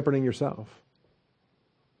not shepherding yourself?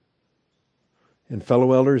 And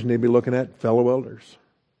fellow elders need to be looking at fellow elders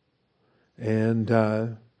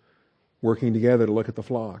and working together to look at the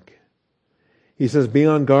flock. He says, be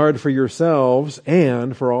on guard for yourselves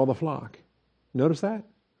and for all the flock. Notice that?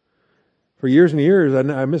 For years and years,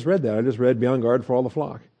 I misread that. I just read be on guard for all the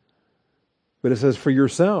flock. But it says for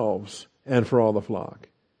yourselves and for all the flock,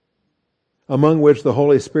 among which the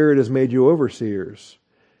Holy Spirit has made you overseers,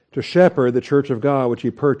 to shepherd the church of God which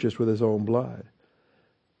He purchased with His own blood.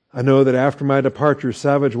 I know that after my departure,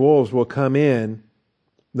 savage wolves will come in.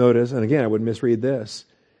 Notice, and again, I would misread this.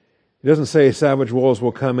 It doesn't say savage wolves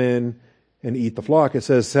will come in and eat the flock. It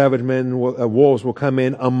says wolves will come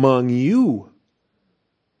in among you.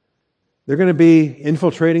 They're going to be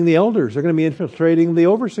infiltrating the elders. They're going to be infiltrating the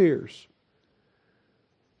overseers.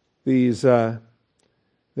 These, they're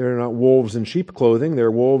not wolves in sheep clothing.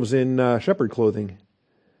 They're wolves in shepherd clothing.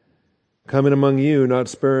 Coming among you, not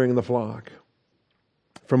sparing the flock.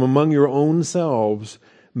 From among your own selves,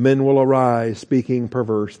 men will arise speaking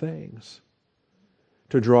perverse things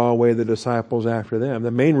to draw away the disciples after them.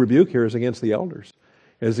 The main rebuke here is against the elders.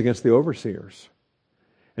 It is against the overseers.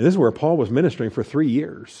 And this is where Paul was ministering for 3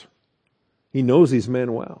 years. He knows these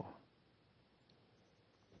men well.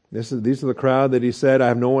 These are the crowd that he said, I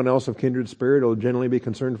have no one else of kindred spirit who will generally be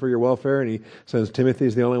concerned for your welfare. And he says, Timothy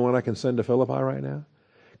is the only one I can send to Philippi right now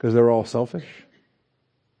because they're all selfish.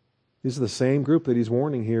 These are the same group that he's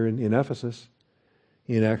warning here in Ephesus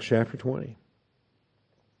in Acts chapter 20.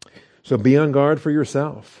 So be on guard for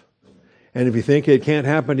yourself. And if you think it can't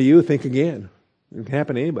happen to you, think again. It can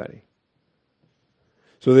happen to anybody.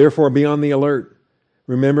 So therefore be on the alert,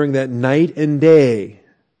 remembering that night and day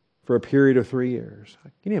for a period of 3 years.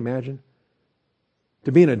 Can you imagine?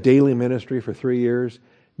 To be in a daily ministry for 3 years,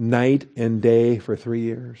 night and day for 3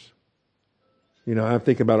 years. You know, I'm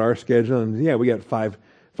thinking about our schedule, and we got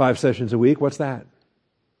five sessions a week. What's that?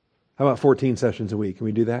 How about 14 sessions a week? Can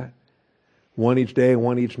we do that? 1 each day,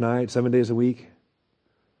 1 each night, 7 days a week?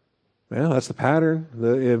 Well, that's the pattern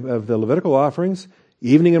of the Levitical offerings.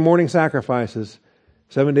 Evening and morning sacrifices,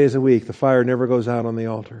 7 days a week. The fire never goes out on the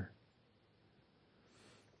altar.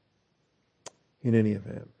 In any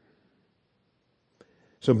event.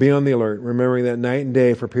 So be on the alert, remembering that night and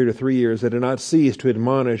day for a period of 3 years, that do not cease to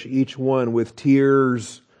admonish each one with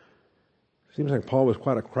tears. Seems like Paul was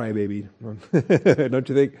quite a crybaby, don't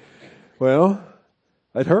you think? Well,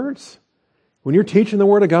 it hurts. When you're teaching the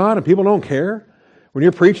Word of God and people don't care, when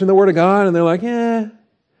you're preaching the Word of God and they're like,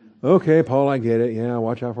 okay, Paul, I get it. Yeah,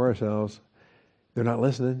 watch out for ourselves. They're not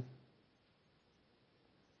listening.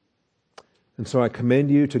 And so I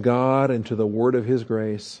commend you to God and to the word of His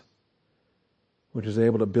grace, which is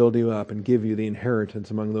able to build you up and give you the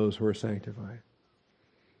inheritance among those who are sanctified.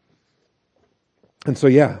 And so,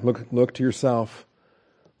 look to yourself.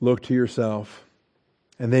 Look to yourself.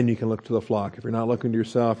 And then you can look to the flock. If you're not looking to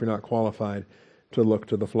yourself, you're not qualified to look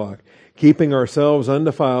to the flock. Keeping ourselves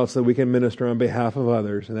undefiled so that we can minister on behalf of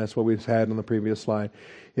others. And that's what we've had on the previous slide.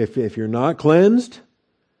 If you're not cleansed,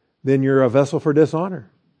 then you're a vessel for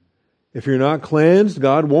dishonor. If you're not cleansed,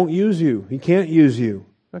 God won't use you. He can't use you.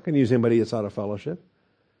 Not going to use anybody that's out of fellowship.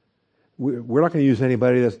 We're not going to use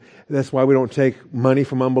anybody that's why we don't take money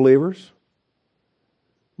from unbelievers.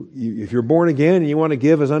 If you're born again and you want to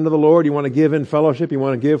give as unto the Lord, you want to give in fellowship, you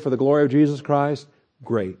want to give for the glory of Jesus Christ,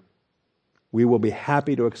 great. We will be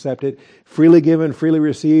happy to accept it. Freely given, freely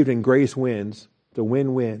received, and grace wins. It's a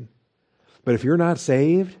win-win. But if you're not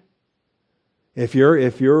saved, if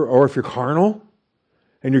you're carnal,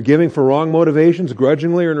 and you're giving for wrong motivations,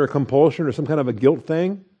 grudgingly or under compulsion or some kind of a guilt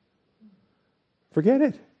thing, forget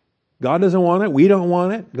it. God doesn't want it. We don't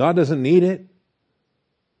want it. God doesn't need it.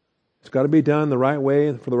 It's got to be done the right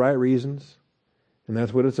way for the right reasons. And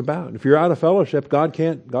that's what it's about. If you're out of fellowship, God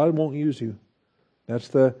won't use you. That's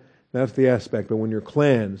the aspect. But when you're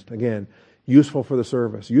cleansed, again, useful for the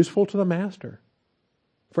service, useful to the master,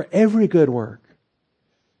 for every good work,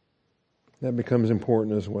 that becomes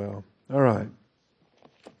important as well. All right.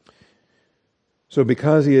 So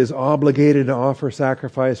because he is obligated to offer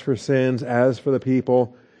sacrifice for sins as for the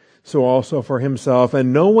people, so also for himself.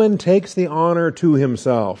 And no one takes the honor to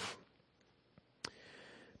himself,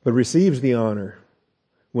 but receives the honor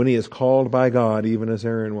when he is called by God, even as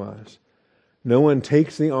Aaron was. No one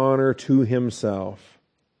takes the honor to himself,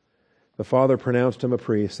 The Father pronounced him a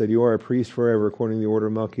priest, said, "You are a priest forever according to the order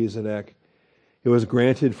of Melchizedek." It was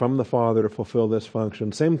granted from the Father to fulfill this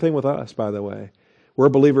function. Same thing with us, by the way. We're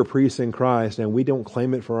believer priests in Christ, and we don't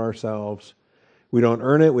claim it for ourselves. We don't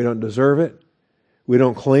earn it. We don't deserve it. We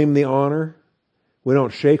don't claim the honor. We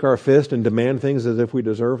don't shake our fist and demand things as if we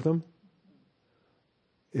deserve them.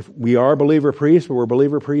 If we are believer priests, but we're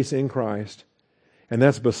believer priests in Christ. And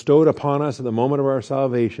that's bestowed upon us at the moment of our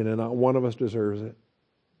salvation, and not one of us deserves it.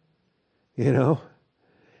 You know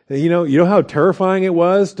how terrifying it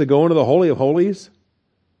was to go into the Holy of Holies?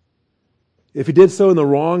 If he did so in the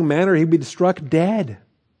wrong manner, he'd be struck dead.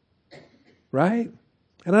 Right?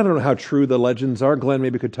 And I don't know how true the legends are. Glenn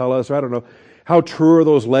maybe could tell us, or I don't know. How true are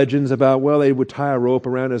those legends about, well, they would tie a rope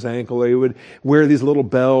around his ankle, they would wear these little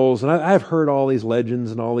bells. And I've heard all these legends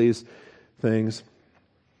and all these things.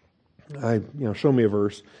 Show me a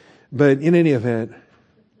verse. But in any event,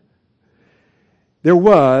 there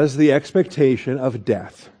was the expectation of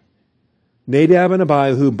death. Nadab and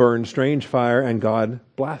Abihu burned strange fire, and God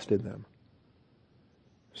blasted them.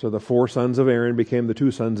 So the 4 sons of Aaron became the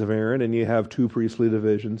 2 sons of Aaron, and you have 2 priestly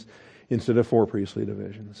divisions instead of 4 priestly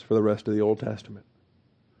divisions for the rest of the Old Testament.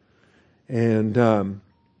 And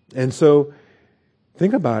so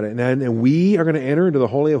think about it. And we are going to enter into the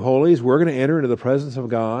Holy of Holies. We're going to enter into the presence of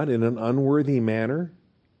God in an unworthy manner.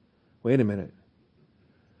 Wait a minute.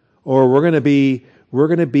 Or we're going to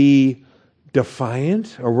be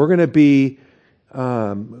defiant, or we're going to be,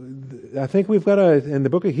 I think we've got and the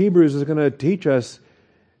book of Hebrews is going to teach us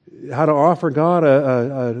how to offer God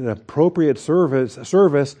an appropriate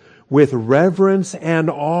service with reverence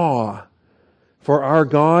and awe. For our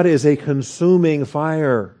God is a consuming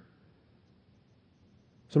fire.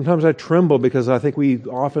 Sometimes I tremble because I think we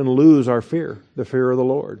often lose our fear, the fear of the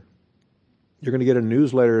Lord. You're going to get a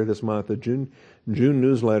newsletter this month. The June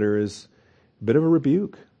newsletter is a bit of a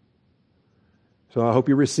rebuke. So I hope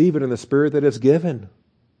you receive it in the spirit that it's given.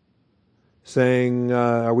 Saying,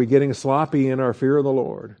 are we getting sloppy in our fear of the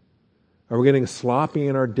Lord? Are we getting sloppy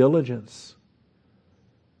in our diligence?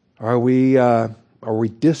 Are we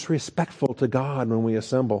disrespectful to God when we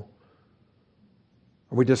assemble?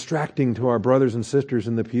 Are we distracting to our brothers and sisters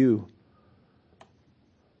in the pew?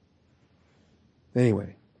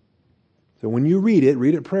 Anyway, so when you read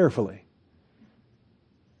it prayerfully.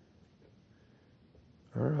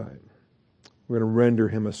 All right. We're going to render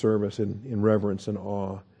him a service in reverence and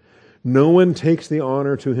awe. No one takes the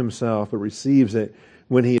honor to himself, but receives it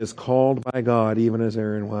when he is called by God, even as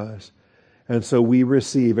Aaron was. And so we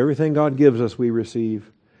receive. Everything God gives us, we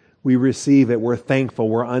receive. We receive it. We're thankful.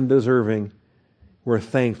 We're undeserving. We're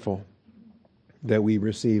thankful that we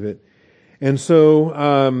receive it. And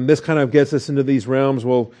so this kind of gets us into these realms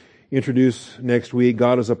we'll introduce next week.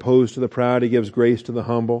 God is opposed to the proud. He gives grace to the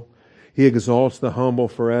humble. He exalts the humble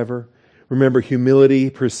forever. Remember, humility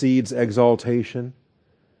precedes exaltation.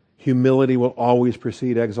 Humility will always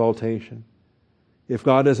precede exaltation. If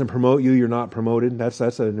God doesn't promote you, you're not promoted. That's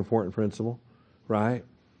an important principle, right?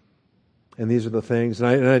 And these are the things.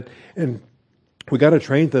 And we got to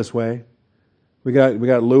train this way. We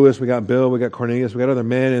got Lewis, we got Bill, we got Cornelius, we got other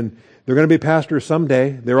men, and they're going to be pastors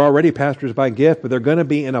someday. They're already pastors by gift, but they're going to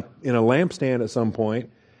be in a lampstand at some point,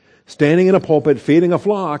 standing in a pulpit, feeding a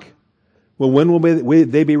flock. Well, when will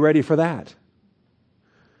they be ready for that?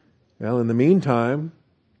 Well, in the meantime,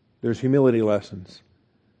 there's humility lessons.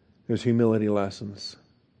 There's humility lessons.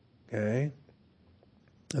 Okay?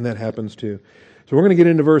 And that happens too. So we're going to get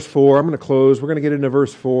into verse 4. I'm going to close. We're going to get into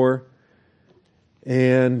verse 4.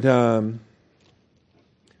 And do I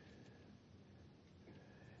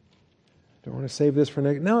want to save this for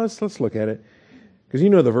next? No, let's look at it. Because you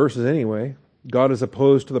know the verses anyway. God is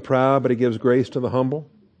opposed to the proud, but He gives grace to the humble.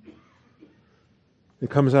 It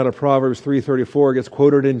comes out of Proverbs 3:34. It gets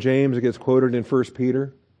quoted in James. It gets quoted in 1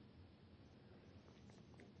 Peter.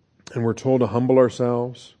 And we're told to humble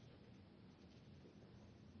ourselves.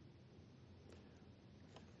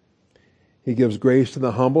 He gives grace to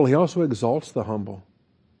the humble. He also exalts the humble.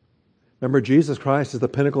 Remember, Jesus Christ is the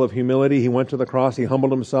pinnacle of humility. He went to the cross. He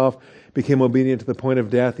humbled Himself, became obedient to the point of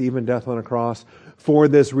death, even death on a cross. For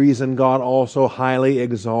this reason, God also highly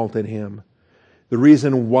exalted Him. The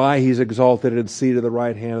reason why He's exalted and seated at the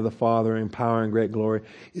right hand of the Father in power and great glory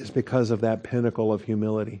is because of that pinnacle of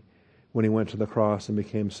humility when He went to the cross and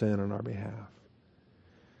became sin on our behalf.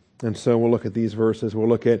 And so we'll look at these verses. We'll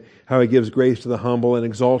look at how He gives grace to the humble and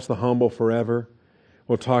exalts the humble forever.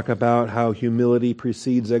 We'll talk about how humility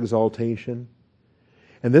precedes exaltation.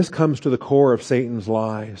 And this comes to the core of Satan's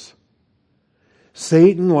lies.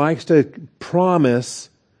 Satan likes to promise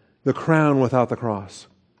the crown without the cross.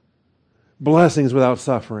 Blessings without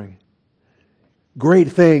suffering.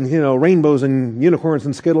 great things, rainbows and unicorns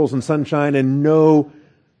and skittles and sunshine and no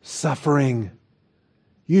suffering.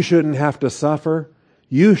 You shouldn't have to suffer.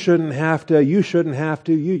 You shouldn't have to.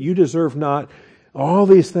 You deserve not. All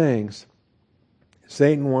these things.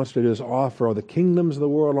 Satan wants to just offer all the kingdoms of the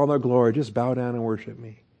world, all their glory. Just bow down and worship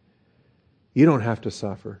me. You don't have to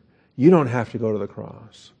suffer. You don't have to go to the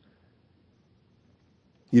cross.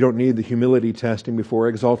 You don't need the humility testing before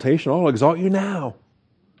exaltation. I'll exalt you now.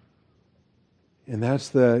 And that's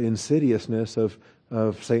the insidiousness of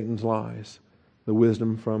Satan's lies. The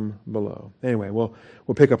wisdom from below. Anyway, we'll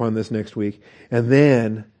pick up on this next week. And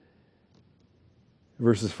then,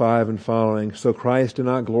 verses 5 and following, so Christ did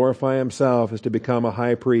not glorify himself as to become a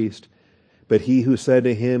high priest, but he who said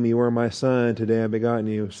to him, you are my son, today I have begotten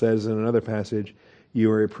you, says in another passage, you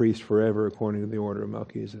are a priest forever according to the order of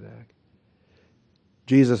Melchizedek.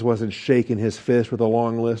 Jesus wasn't shaking his fist with a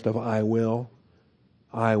long list of I will,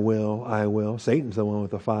 I will, I will. Satan's the one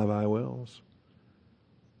with the 5 I wills.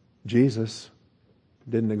 Jesus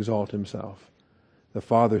didn't exalt himself. The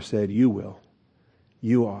Father said, you will.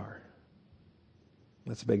 You are.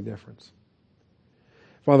 That's a big difference.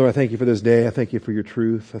 Father, I thank you for this day. I thank you for your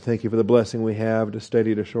truth. I thank you for the blessing we have to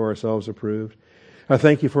study to show ourselves approved. I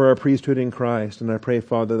thank you for our priesthood in Christ, and I pray,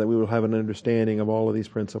 Father, that we will have an understanding of all of these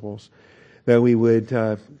principles, that we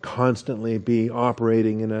would constantly be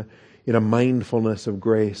operating in a mindfulness of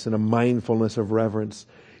grace, in a mindfulness of reverence,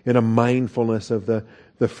 in a mindfulness of the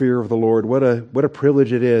fear of the Lord. What a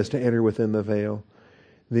privilege it is to enter within the veil.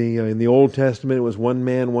 In the Old Testament, it was one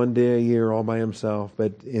man, one day a year, all by himself.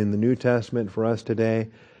 But in the New Testament, for us today,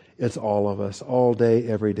 it's all of us, all day,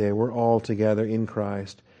 every day. We're all together in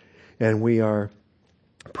Christ. And we are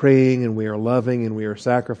praying, and we are loving, and we are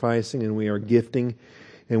sacrificing, and we are gifting,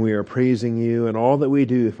 and we are praising you. And all that we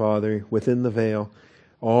do, Father, within the veil,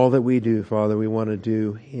 all that we do, Father, we want to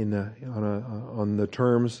do on the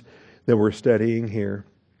terms that we're studying here.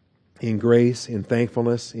 In grace, in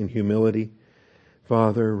thankfulness, in humility.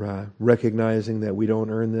 Father, recognizing that we don't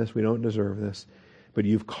earn this, we don't deserve this, but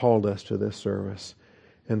you've called us to this service.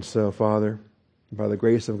 And so, Father, by the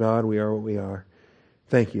grace of God, we are what we are.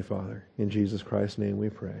 Thank you, Father. In Jesus Christ's name we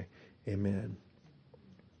pray. Amen.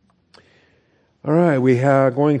 All right, we are going